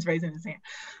 Terrence raising his hand.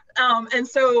 And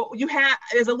so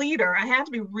as a leader, I had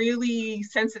to be really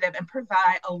sensitive and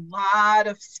provide a lot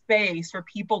of space for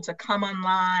people to come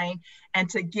online and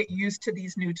to get used to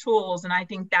these new tools. And I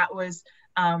think that was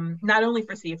not only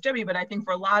for CFW, but I think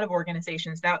for a lot of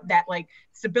organizations, that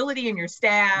stability in your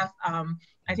staff.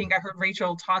 I think I heard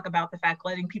Rachel talk about the fact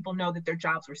letting people know that their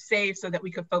jobs were safe so that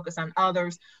we could focus on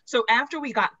others. So after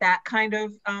we got that kind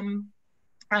of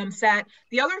set,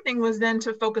 the other thing was then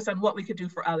to focus on what we could do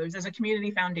for others. As a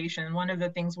community foundation, one of the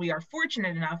things we are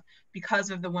fortunate enough, because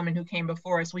of the women who came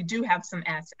before us, we do have some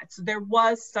assets. So there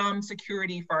was some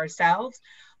security for ourselves,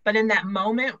 but in that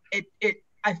moment,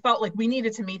 I felt like we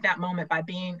needed to meet that moment by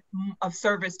being of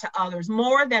service to others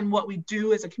more than what we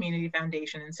do as a community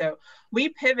foundation. And so we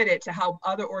pivoted to help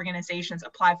other organizations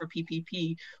apply for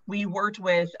PPP. We worked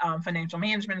with Financial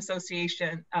Management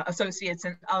Association, associates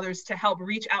and others to help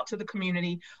reach out to the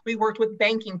community. We worked with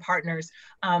banking partners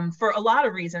for a lot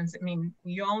of reasons. I mean,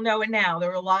 you all know it now. There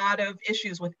were a lot of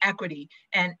issues with equity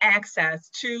and access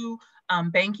to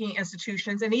banking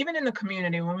institutions, and even in the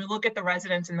community. When we look at the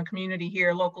residents in the community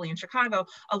here locally in Chicago,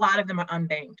 a lot of them are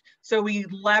unbanked. So we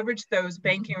leveraged those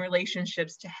banking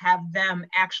relationships to have them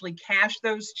actually cash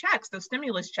those checks, those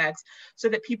stimulus checks, so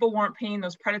that people weren't paying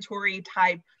those predatory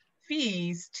type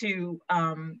fees to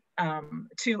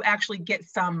actually get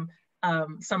some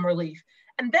relief.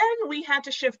 And then we had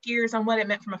to shift gears on what it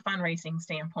meant from a fundraising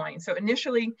standpoint. So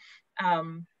initially,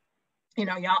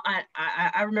 y'all,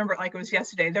 I remember it like it was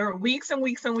yesterday. There were weeks and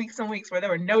weeks and weeks and weeks where there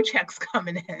were no checks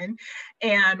coming in,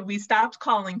 and we stopped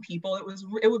calling people. It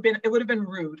would have been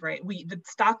rude, right? The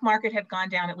stock market had gone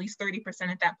down at least 30%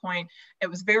 at that point. It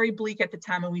was very bleak at the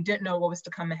time, and we didn't know what was to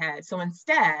come ahead. So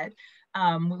instead,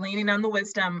 leaning on the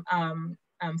wisdom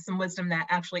some wisdom that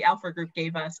actually Alpha Group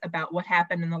gave us about what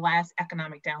happened in the last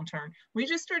economic downturn. We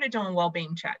just started doing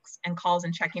well-being checks and calls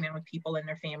and checking in with people and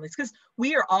their families, because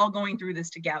we are all going through this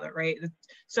together, right?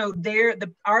 So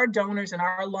our donors and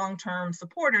our long-term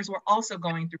supporters were also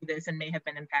going through this and may have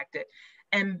been impacted.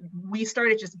 And we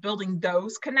started just building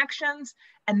those connections.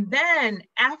 And then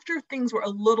after things were a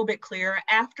little bit clearer,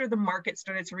 after the market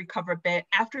started to recover a bit,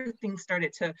 after things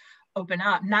started to open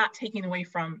up, not taking away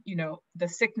from, the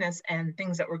sickness and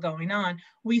things that were going on,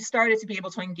 we started to be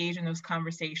able to engage in those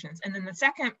conversations. And then the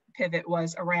second pivot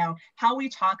was around how we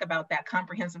talk about that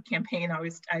comprehensive campaign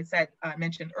I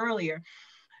mentioned earlier.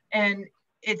 And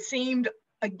it seemed,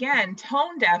 again,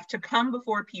 tone deaf to come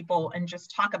before people and just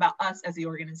talk about us as the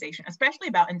organization, especially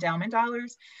about endowment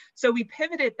dollars. So we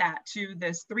pivoted that to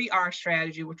this 3R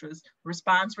strategy, which was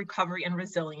response, recovery, and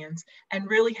resilience, and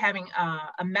really having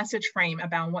a message frame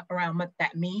about around what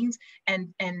that means,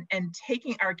 and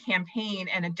taking our campaign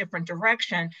in a different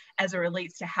direction as it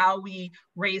relates to how we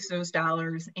raise those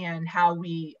dollars and how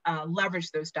we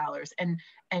leverage those dollars. And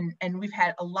we've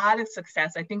had a lot of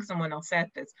success. I think someone else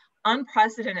said this,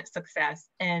 unprecedented success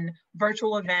in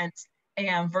virtual events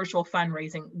and virtual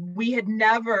fundraising. We had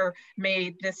never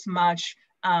made this much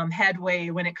headway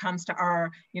when it comes to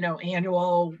our,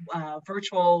 annual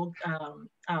virtual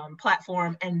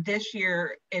platform. And this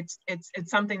year, it's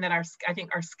something that I think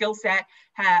our skill set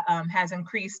has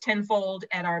increased tenfold,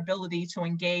 and our ability to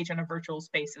engage in a virtual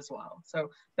space as well. So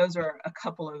those are a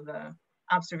couple of the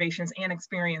observations and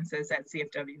experiences at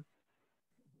CFW.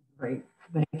 Great,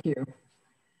 thank you.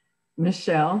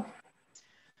 Michelle?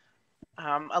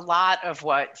 A lot of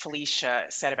what Felicia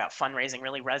said about fundraising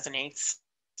really resonates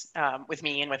with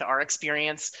me and with our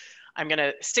experience. I'm going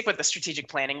to stick with the strategic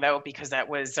planning, though, because that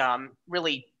was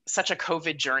really such a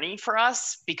COVID journey for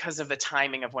us because of the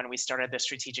timing of when we started the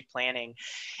strategic planning.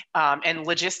 And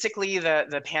logistically,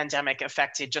 the pandemic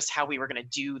affected just how we were going to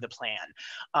do the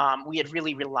plan. We had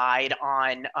really relied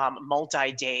on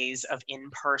multi-days of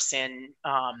in-person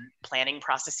planning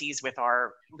processes with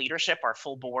our leadership, our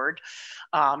full board.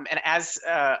 And as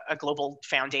a global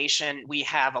foundation, we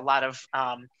have a lot of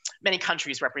many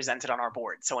countries represented on our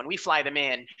board. So when we fly them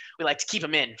in, we like to keep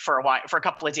them in for a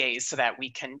couple of days so that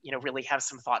we can, really have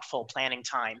some thoughtful planning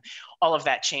time. All of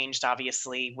that changed,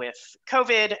 obviously, with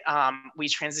COVID. We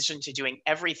transitioned to doing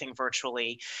everything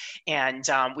virtually, and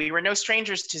we were no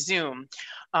strangers to Zoom.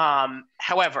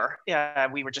 However,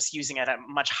 we were just using it at a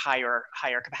much higher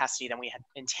capacity than we had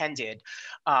intended.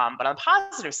 But on the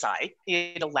positive side,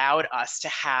 it allowed us to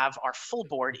have our full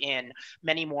board in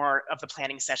many more of the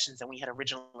planning sessions than we had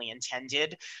originally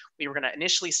intended. We were going to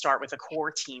initially start with a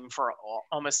core team for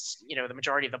almost, the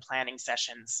majority of the planning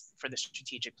sessions for the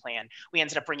strategic plan. We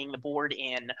ended up bringing the board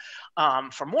in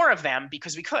for more of them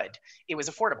because we could. It was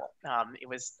affordable. It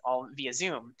was all via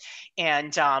Zoom,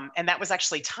 and that was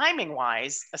actually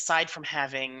timing-wise. Aside from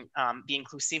having the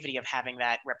inclusivity of having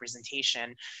that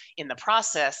representation in the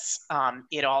process,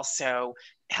 it also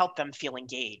helped them feel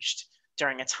engaged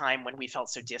during a time when we felt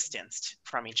so distanced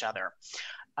from each other.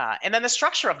 And then the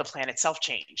structure of the plan itself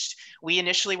changed. We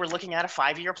initially were looking at a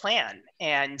 5-year plan.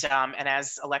 And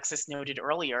as Alexis noted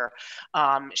earlier,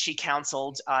 she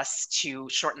counseled us to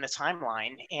shorten the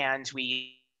timeline, and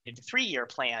we did a 3-year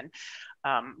plan.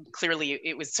 Clearly,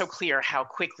 it was so clear how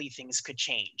quickly things could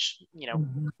change.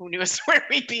 Who knew us where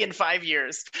we'd be in 5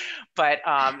 years? But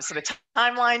so the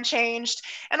timeline changed,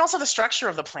 and also the structure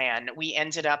of the plan. We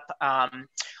ended up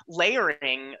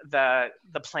layering the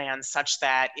plan such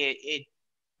that it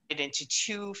into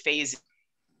 2 phases.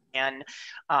 And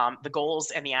the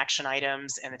goals and the action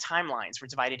items and the timelines were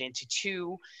divided into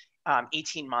 2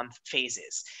 18-month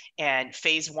phases. And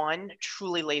phase 1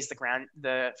 truly lays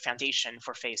the foundation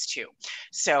for phase 2.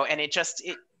 So, and it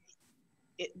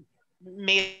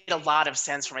made a lot of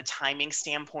sense from a timing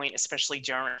standpoint, especially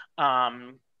during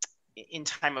in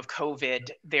time of COVID.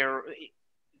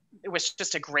 It was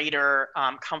just a greater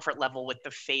comfort level with the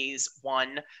phase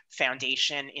 1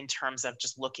 foundation in terms of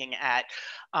just looking at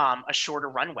a shorter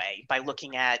runway by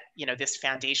looking at, this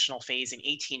foundational phase in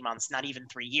 18 months, not even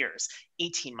 3 years,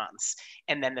 18 months.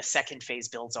 And then the second phase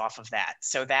builds off of that.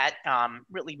 So that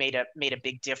really made a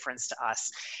big difference to us.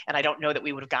 And I don't know that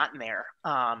we would have gotten there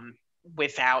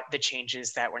without the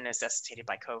changes that were necessitated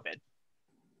by COVID.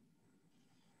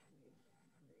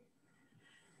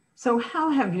 So how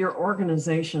have your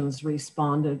organizations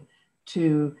responded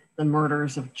to the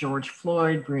murders of George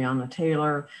Floyd, Breonna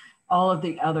Taylor, all of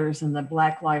the others in the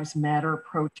Black Lives Matter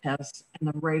protests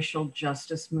and the racial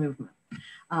justice movement?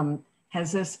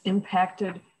 Has this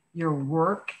impacted your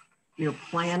work, your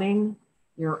planning,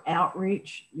 your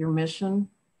outreach, your mission,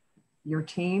 your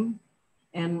team?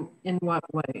 and in what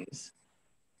ways?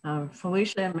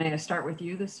 Felicia, may I start with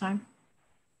you this time?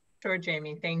 Sure,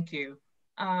 Jamie, thank you.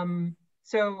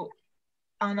 So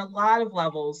on a lot of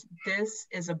levels, this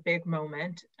is a big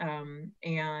moment,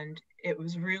 and it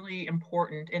was really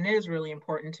important, and it is really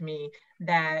important to me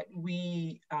that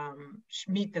we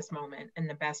meet this moment in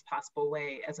the best possible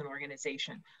way as an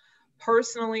organization.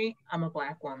 Personally, I'm a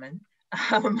Black woman.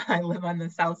 I live on the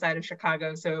south side of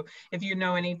Chicago, so if you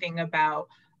know anything about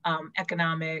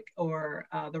economic or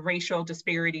the racial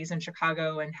disparities in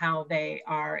Chicago and how they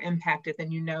are impacted,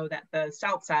 then you know that the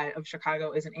south side of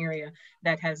Chicago is an area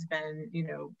that has been, you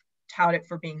know, touted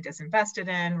for being disinvested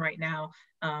in. Right now,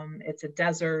 it's a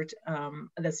desert.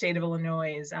 The state of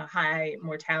Illinois is a high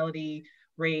mortality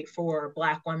rate for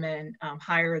Black women,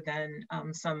 higher than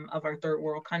some of our third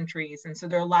world countries. And so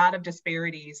there are a lot of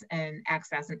disparities in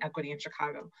access and equity in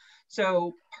Chicago.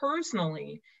 So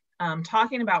personally,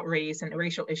 talking about race and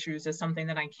racial issues is something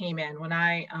that I came in when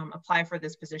I applied for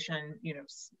this position, you know,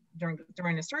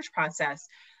 during the search process.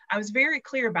 I was very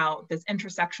clear about this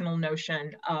intersectional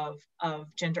notion of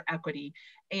gender equity.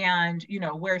 And, you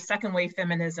know, we're second wave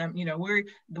feminism, you know,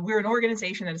 we're an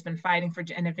organization that has been fighting for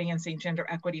and advancing gender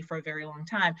equity for a very long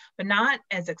time, but not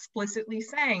as explicitly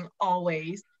saying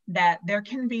always that there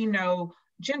can be no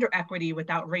gender equity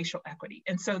without racial equity.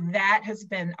 And so that has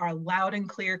been our loud and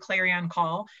clear clarion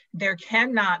call. There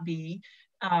cannot be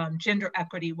gender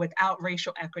equity without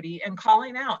racial equity, and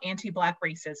calling out anti-Black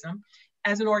racism.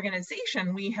 As an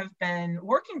organization, we have been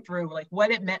working through like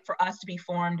what it meant for us to be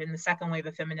formed in the second wave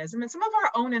of feminism and some of our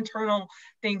own internal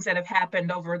things that have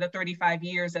happened over the 35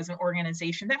 years as an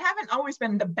organization that haven't always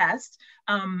been the best,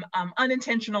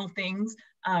 unintentional things.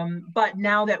 But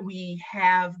now that we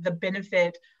have the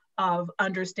benefit of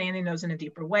understanding those in a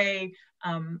deeper way.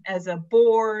 As a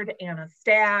board and a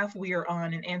staff, we are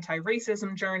on an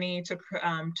anti-racism journey to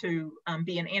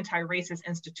be an anti-racist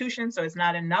institution. So it's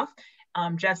not enough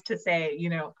just to say, you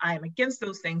know, I am against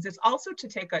those things. It's also to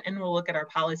take an inward look at our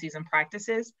policies and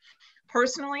practices.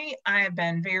 Personally, I'm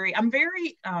very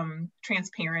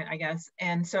transparent, I guess.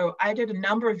 And so I did a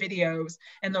number of videos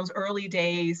in those early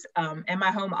days in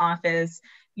my home office,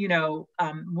 you know,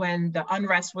 when the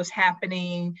unrest was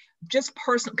happening, just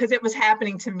personal, because it was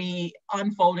happening to me,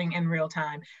 unfolding in real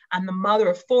time. I'm the mother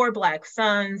of 4 Black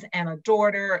sons and a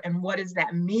daughter. And what does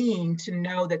that mean to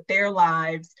know that their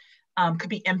lives could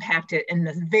be impacted in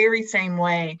the very same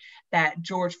way that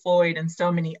George Floyd and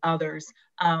so many others,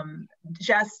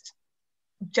 just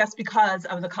because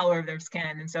of the color of their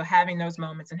skin. And so having those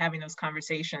moments and having those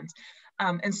conversations.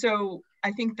 And so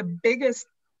I think the biggest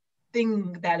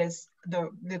thing that is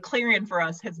the clarion for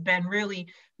us has been really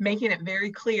making it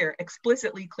very clear,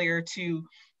 explicitly clear to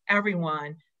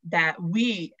everyone that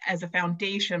we as a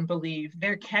foundation believe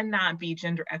there cannot be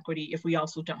gender equity if we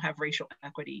also don't have racial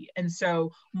equity. And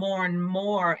so more and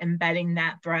more embedding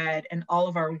that thread in all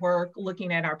of our work,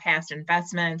 looking at our past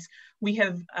investments. We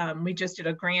just did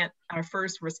a grant, our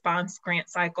first response grant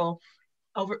cycle.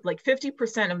 Over like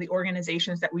 50% of the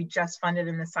organizations that we just funded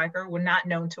in the cycle were not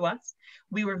known to us.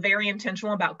 We were very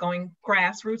intentional about going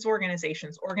grassroots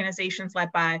organizations led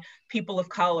by people of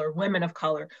color, women of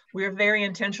color. We were very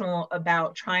intentional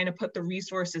about trying to put the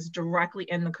resources directly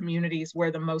in the communities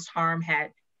where the most harm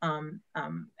has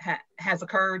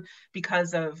occurred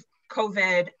because of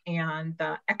COVID and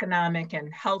the economic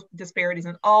and health disparities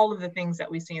and all of the things that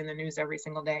we see in the news every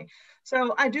single day.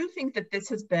 So I do think that this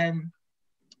has been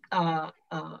a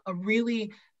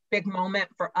really big moment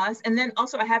for us. And then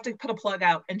also I have to put a plug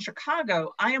out in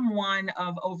Chicago. I am one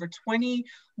of over 20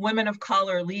 women of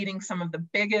color leading some of the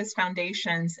biggest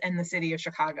foundations in the city of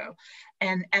Chicago.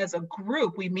 And as a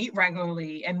group, we meet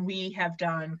regularly and we have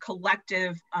done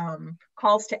collective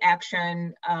calls to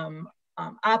action,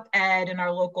 op-ed in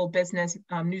our local business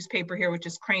newspaper here, which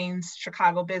is Crain's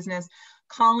Chicago Business,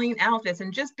 calling out this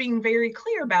and just being very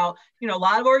clear about, you know, a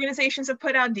lot of organizations have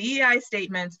put out DEI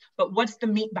statements, but what's the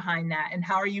meat behind that? And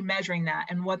how are you measuring that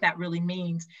and what that really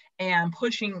means? And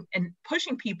pushing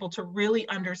people to really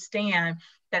understand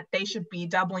that they should be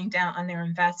doubling down on their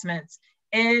investments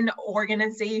in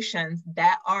organizations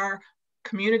that are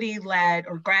community-led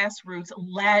or grassroots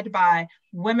led by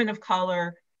women of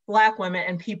color, Black women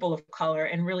and people of color,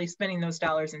 and really spending those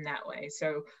dollars in that way.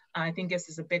 So I think this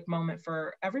is a big moment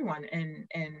for everyone in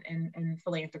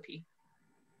philanthropy.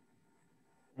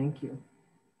 Thank you.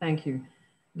 Thank you.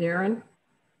 Darren?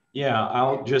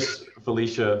 Yeah,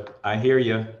 Felicia, I hear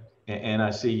you and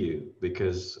I see you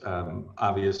because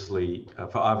obviously,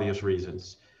 for obvious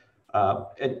reasons.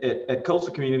 At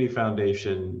Coastal Community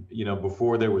Foundation, you know,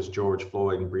 before there was George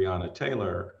Floyd and Breonna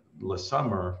Taylor last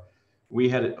summer, we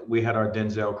had our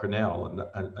Denzel Cornell,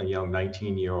 a young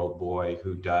 19-year-old boy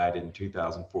who died in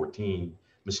 2014,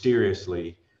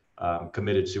 mysteriously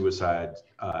committed suicide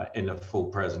in the full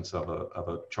presence of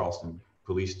a Charleston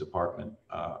Police Department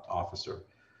officer.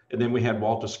 And then we had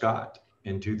Walter Scott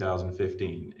in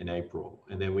 2015 in April.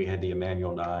 And then we had the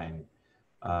Emanuel 9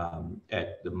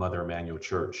 at the Mother Emanuel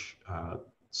Church,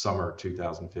 summer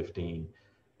 2015.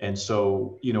 And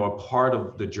so, you know, a part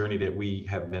of the journey that we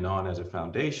have been on as a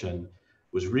foundation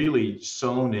was really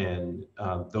sewn in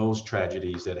those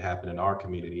tragedies that happen in our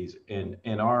communities, and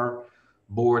our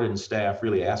board and staff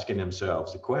really asking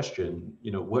themselves the question,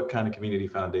 you know, what kind of community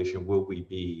foundation will we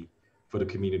be for the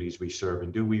communities we serve,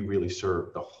 and do we really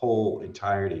serve the whole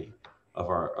entirety of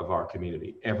our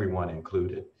community, everyone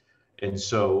included? And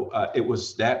so it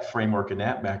was that framework and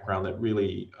that background that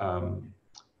really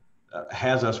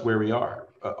has us where we are.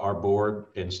 Our board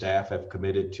and staff have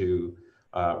committed to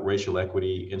Racial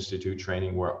Equity Institute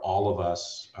training, where all of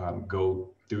us go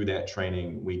through that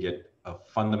training. We get a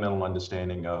fundamental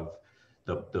understanding of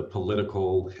the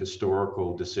political,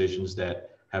 historical decisions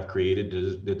that have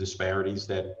created the disparities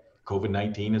that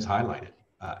COVID-19 has highlighted,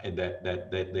 and that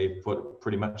they've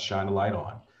pretty much shine a light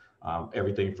on.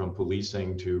 Everything from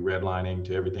policing to redlining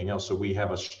to everything else. So we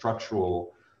have a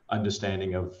structural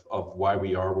understanding of why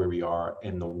we are where we are,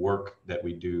 and the work that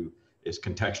we do is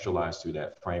contextualized through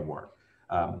that framework.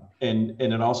 And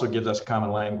it also gives us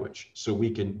common language, so we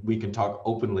can talk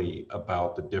openly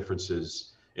about the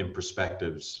differences in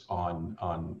perspectives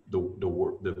on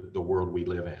the world we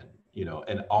live in, you know,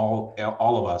 and all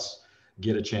of us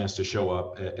get a chance to show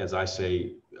up, as I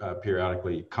say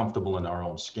periodically, comfortable in our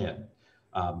own skin,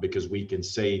 because we can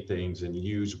say things and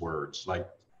use words like,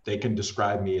 they can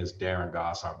describe me as Darren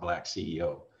Goss, our Black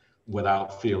CEO,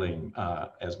 without feeling,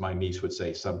 as my niece would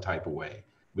say, some type of way.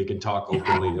 We can talk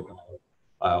openly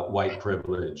about white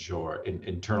privilege or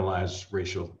internalized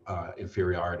racial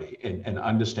inferiority, and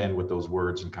understand what those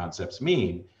words and concepts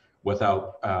mean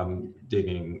without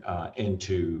digging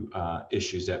into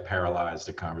issues that paralyze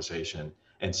the conversation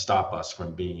and stop us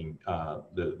from being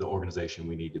the organization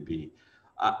we need to be.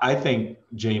 I think,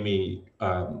 Jamie,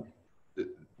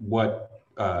 what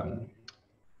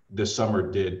this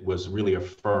summer did was really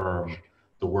affirm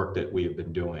the work that we have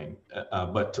been doing.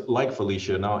 But like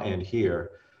Felicia, and I'll end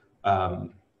here,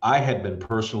 I had been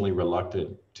personally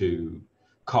reluctant to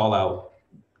call out,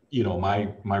 you know,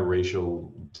 my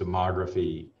racial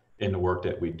demography in the work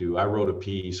that we do. I wrote a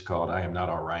piece called "I Am Not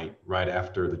All Right" right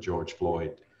after the George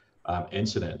Floyd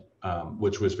incident,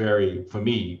 which was very, for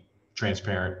me,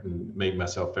 transparent and made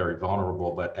myself very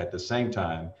vulnerable, but at the same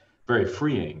time, very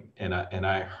freeing. And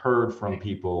I heard from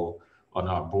people on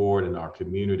our board and our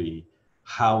community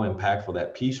how impactful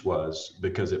that piece was,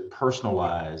 because it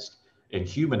personalized and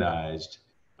humanized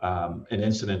an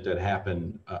incident that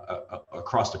happened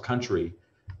across the country.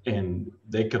 And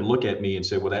they could look at me and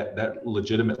say, well, that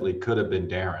legitimately could have been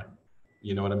Darren.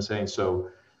 You know what I'm saying? So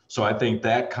I think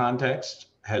that context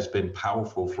has been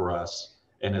powerful for us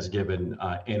and has given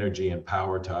energy and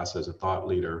power to us as a thought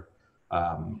leader,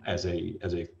 as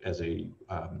a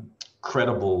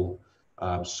credible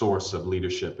source of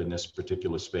leadership in this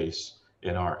particular space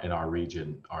in our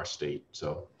region, our state.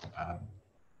 So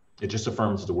it just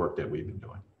affirms the work that we've been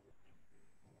doing.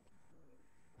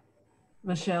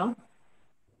 Michelle?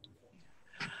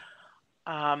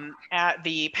 At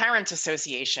the Parent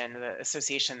Association, the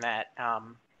association that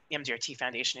MDRT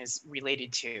Foundation is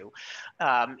related to,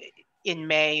 in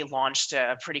May launched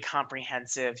a pretty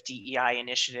comprehensive DEI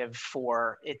initiative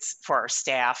for our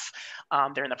staff.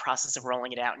 They're in the process of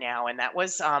rolling it out now, and that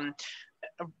was a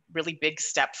really big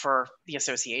step for the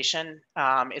association.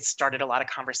 It started a lot of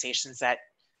conversations that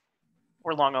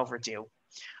were long overdue.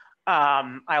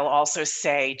 I'll also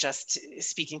say, just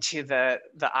speaking to the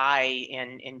I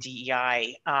in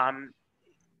DEI,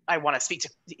 I want to speak to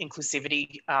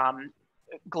inclusivity,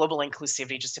 global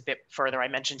inclusivity just a bit further. I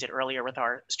mentioned it earlier with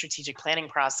our strategic planning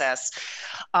process.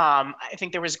 I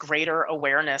think there was greater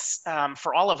awareness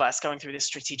for all of us going through this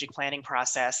strategic planning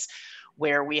process,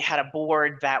 where we had a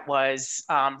board that was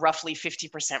roughly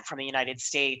 50% from the United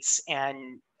States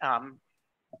and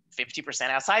 50%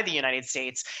 outside the United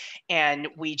States. And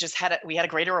we just had a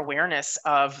greater awareness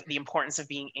of the importance of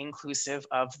being inclusive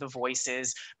of the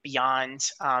voices beyond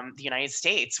the United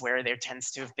States, where there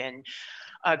tends to have been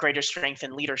a greater strength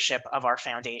and leadership of our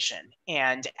foundation.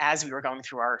 And as we were going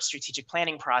through our strategic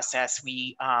planning process,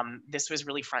 this was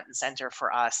really front and center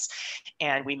for us.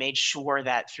 And we made sure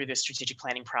that through the strategic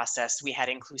planning process, we had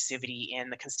inclusivity in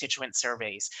the constituent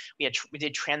surveys. We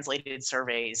did translated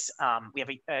surveys. We have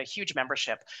a huge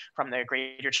membership from the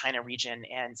Greater China region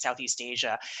and Southeast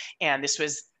Asia. And this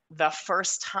was the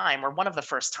first time, or one of the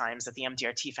first times, that the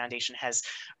MDRT Foundation has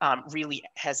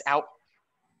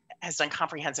has done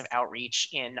comprehensive outreach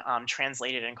in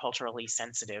translated and culturally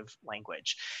sensitive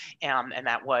language. And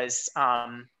that was,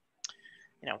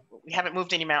 you know, we haven't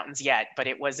moved any mountains yet, but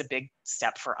it was a big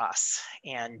step for us,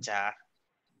 and I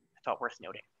felt worth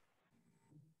noting.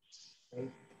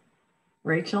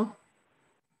 Rachel?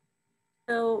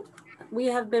 So we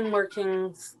have been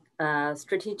working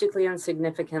strategically and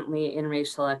significantly in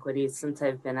racial equity since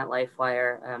I've been at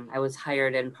LifeWire. I was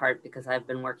hired in part because I've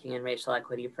been working in racial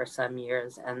equity for some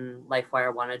years, and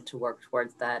LifeWire wanted to work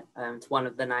towards that. It's one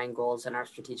of the 9 goals in our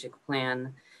strategic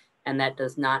plan, and that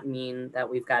does not mean that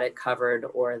we've got it covered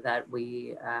or that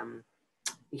we,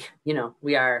 you know,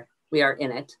 we are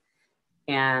in it.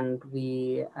 And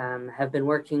we have been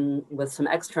working with some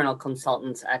external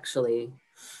consultants, actually.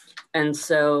 And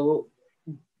so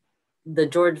the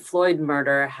George Floyd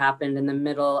murder happened in the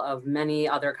middle of many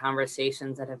other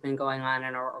conversations that have been going on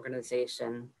in our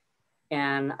organization.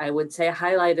 And I would say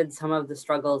highlighted some of the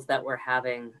struggles that we're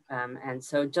having. And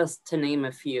so just to name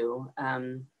a few,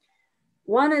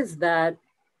 one is that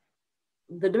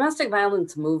the domestic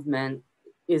violence movement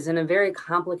is in a very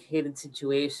complicated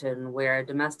situation where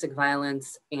domestic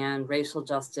violence and racial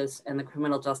justice and the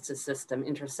criminal justice system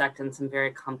intersect in some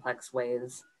very complex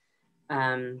ways.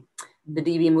 The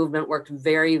DV movement worked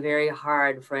very, very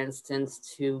hard, for instance,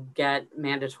 to get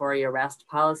mandatory arrest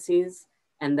policies.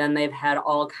 And then they've had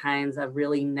all kinds of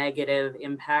really negative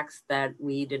impacts that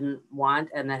we didn't want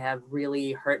and that have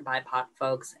really hurt BIPOC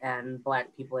folks and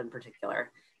Black people in particular.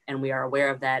 And we are aware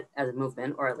of that as a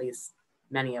movement, or at least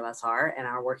many of us are, and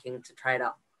are working to try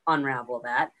to unravel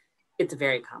that. It's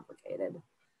very complicated.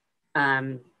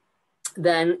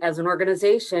 Then as an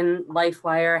organization,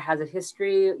 LifeWire has a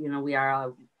history. You know, we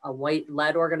are a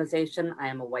white-led organization. I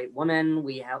am a white woman.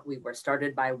 We were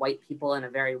started by white people in a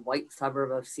very white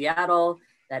suburb of Seattle.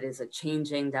 That is a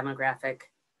changing demographic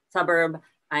suburb.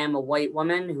 I am a white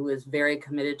woman who is very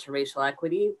committed to racial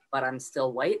equity, but I'm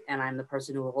still white, and I'm the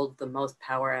person who holds the most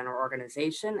power in our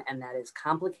organization, and that is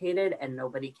complicated, and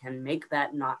nobody can make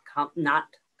that not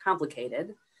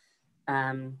complicated.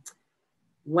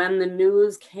 When the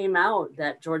news came out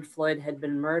that George Floyd had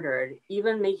been murdered,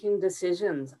 even making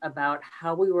decisions about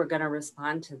how we were going to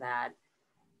respond to that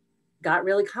got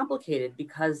really complicated,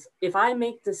 because if I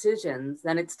make decisions,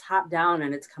 then it's top down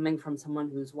and it's coming from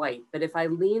someone who's white. But if I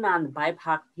lean on the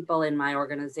BIPOC people in my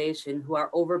organization who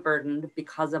are overburdened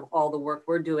because of all the work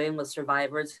we're doing with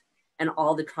survivors and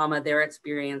all the trauma they're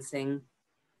experiencing,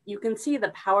 you can see the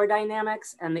power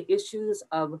dynamics and the issues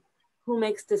of who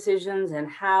makes decisions and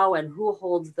how and who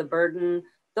holds the burden.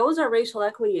 Those are racial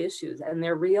equity issues, and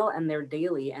they're real and they're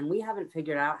daily, and we haven't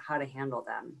figured out how to handle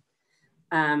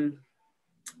them.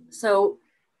 So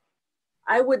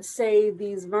I would say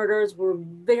these murders were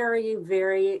very,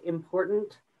 very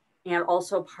important, and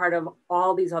also part of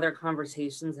all these other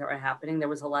conversations that were happening. There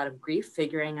was a lot of grief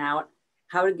figuring out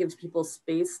how to give people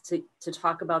space to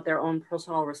talk about their own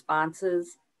personal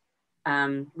responses.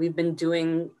 We've been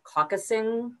doing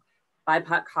caucusing,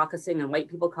 BIPOC caucusing and white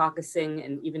people caucusing,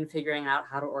 and even figuring out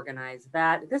how to organize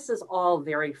that. This is all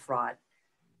very fraught.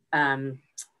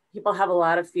 People have a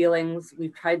lot of feelings.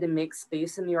 We've tried to make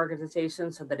space in the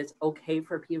organization so that it's okay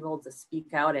for people to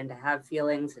speak out and to have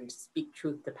feelings and to speak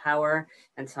truth to power.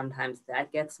 And sometimes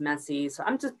that gets messy. So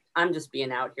I'm just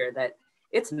being out here that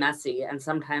it's messy, and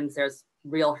sometimes there's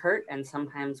real hurt, and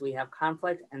sometimes we have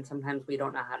conflict, and sometimes we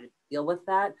don't know how to deal with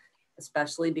that,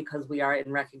 especially because we are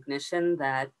in recognition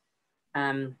that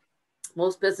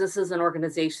most businesses and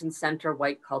organizations center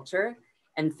white culture,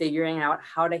 and figuring out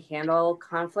how to handle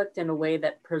conflict in a way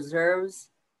that preserves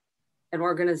an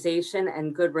organization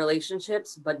and good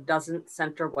relationships, but doesn't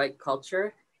center white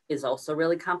culture is also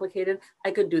really complicated.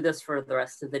 I could do this for the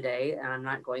rest of the day, and I'm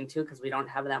not going to because we don't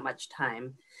have that much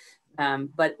time.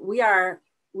 But we are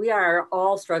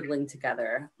all struggling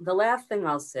together. The last thing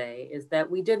I'll say is that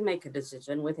we did make a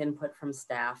decision with input from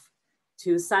staff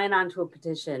to sign on to a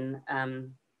petition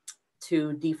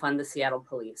to defund the Seattle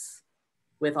Police,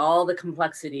 with all the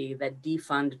complexity that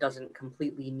defund doesn't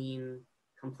completely mean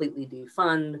completely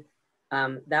defund.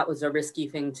 That was a risky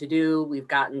thing to do. We've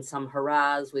gotten some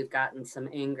hurrahs, we've gotten some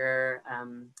anger.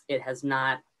 It has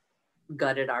not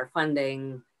gutted our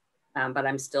funding, but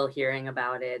I'm still hearing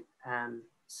about it.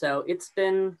 So it's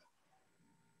been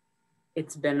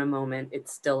a moment,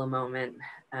 it's still a moment.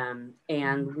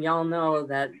 And we all know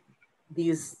that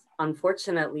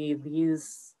unfortunately,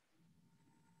 these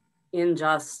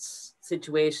unjust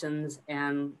situations,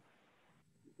 and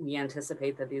we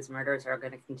anticipate that these murders are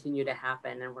going to continue to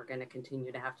happen, and we're going to continue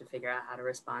to have to figure out how to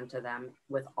respond to them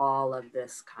with all of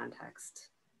this context.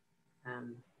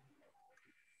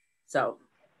 So.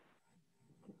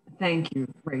 Thank you,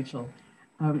 Rachel.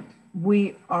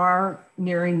 We are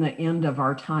nearing the end of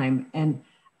our time, and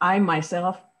I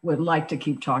myself would like to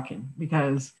keep talking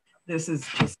because this is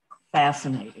just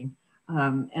fascinating.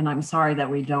 And I'm sorry that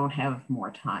we don't have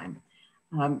more time.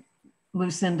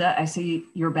 Lucinda, I see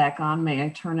you're back on. May I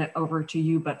turn it over to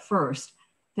you? But first,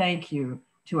 thank you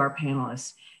to our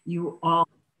panelists. You all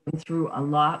went through a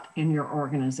lot in your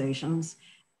organizations,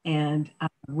 and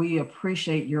we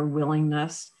appreciate your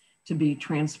willingness to be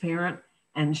transparent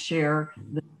and share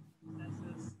the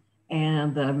successes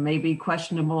and the maybe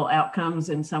questionable outcomes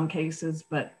in some cases,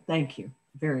 but thank you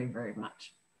very, very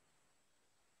much.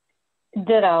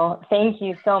 Ditto. Thank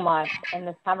you so much. And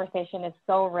this conversation is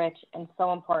so rich and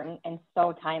so important and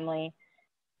so timely.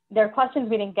 There are questions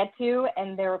we didn't get to,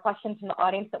 and there were questions from the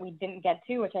audience that we didn't get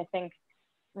to, which I think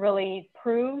really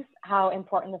proves how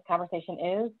important this conversation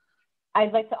is.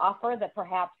 I'd like to offer that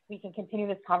perhaps we can continue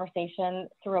this conversation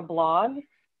through a blog,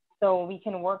 so we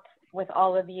can work with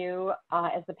all of you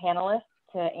as the panelists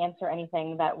to answer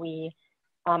anything that we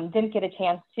didn't get a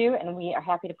chance to, and we are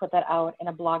happy to put that out in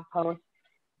a blog post.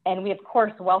 And we, of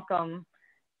course, welcome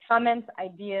comments,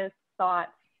 ideas,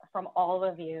 thoughts from all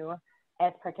of you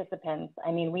as participants.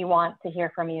 I mean, we want to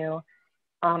hear from you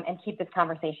and keep this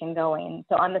conversation going.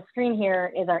 So on the screen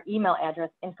here is our email address,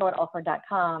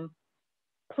 info@alfred.com.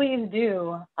 Please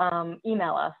do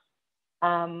email us.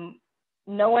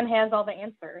 No one has all the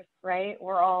answers, right?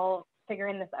 We're all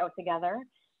figuring this out together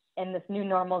in this new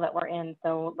normal that we're in.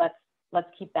 So let's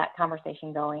keep that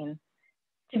conversation going.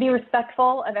 To be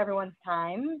respectful of everyone's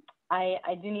time,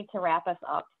 I do need to wrap us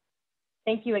up.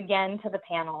 Thank you again to the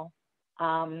panel,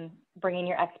 bringing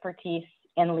your expertise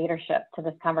and leadership to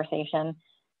this conversation.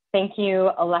 Thank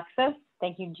you, Alexis.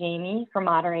 Thank you, Jamie, for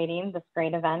moderating this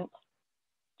great event.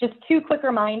 Just two quick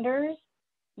reminders.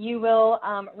 You will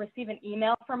receive an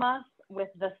email from us with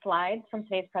the slides from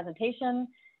today's presentation,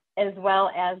 as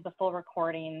well as the full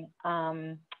recording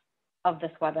of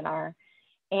this webinar.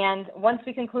 And once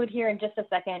we conclude here in just a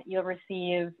second, you'll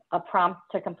receive a prompt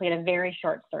to complete a very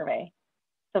short survey.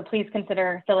 So please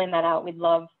consider filling that out. We'd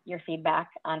love your feedback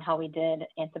on how we did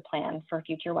and to plan for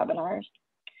future webinars.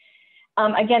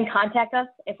 Again, contact us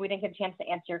if we didn't get a chance to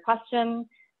answer your question.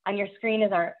 On your screen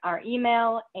is our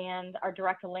email and our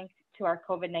direct link to our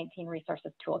COVID-19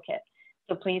 resources toolkit.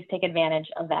 So please take advantage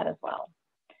of that as well.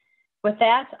 With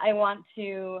that, I want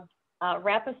to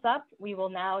wrap us up. We will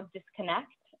now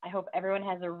disconnect. I hope everyone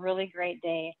has a really great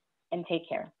day and take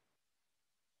care.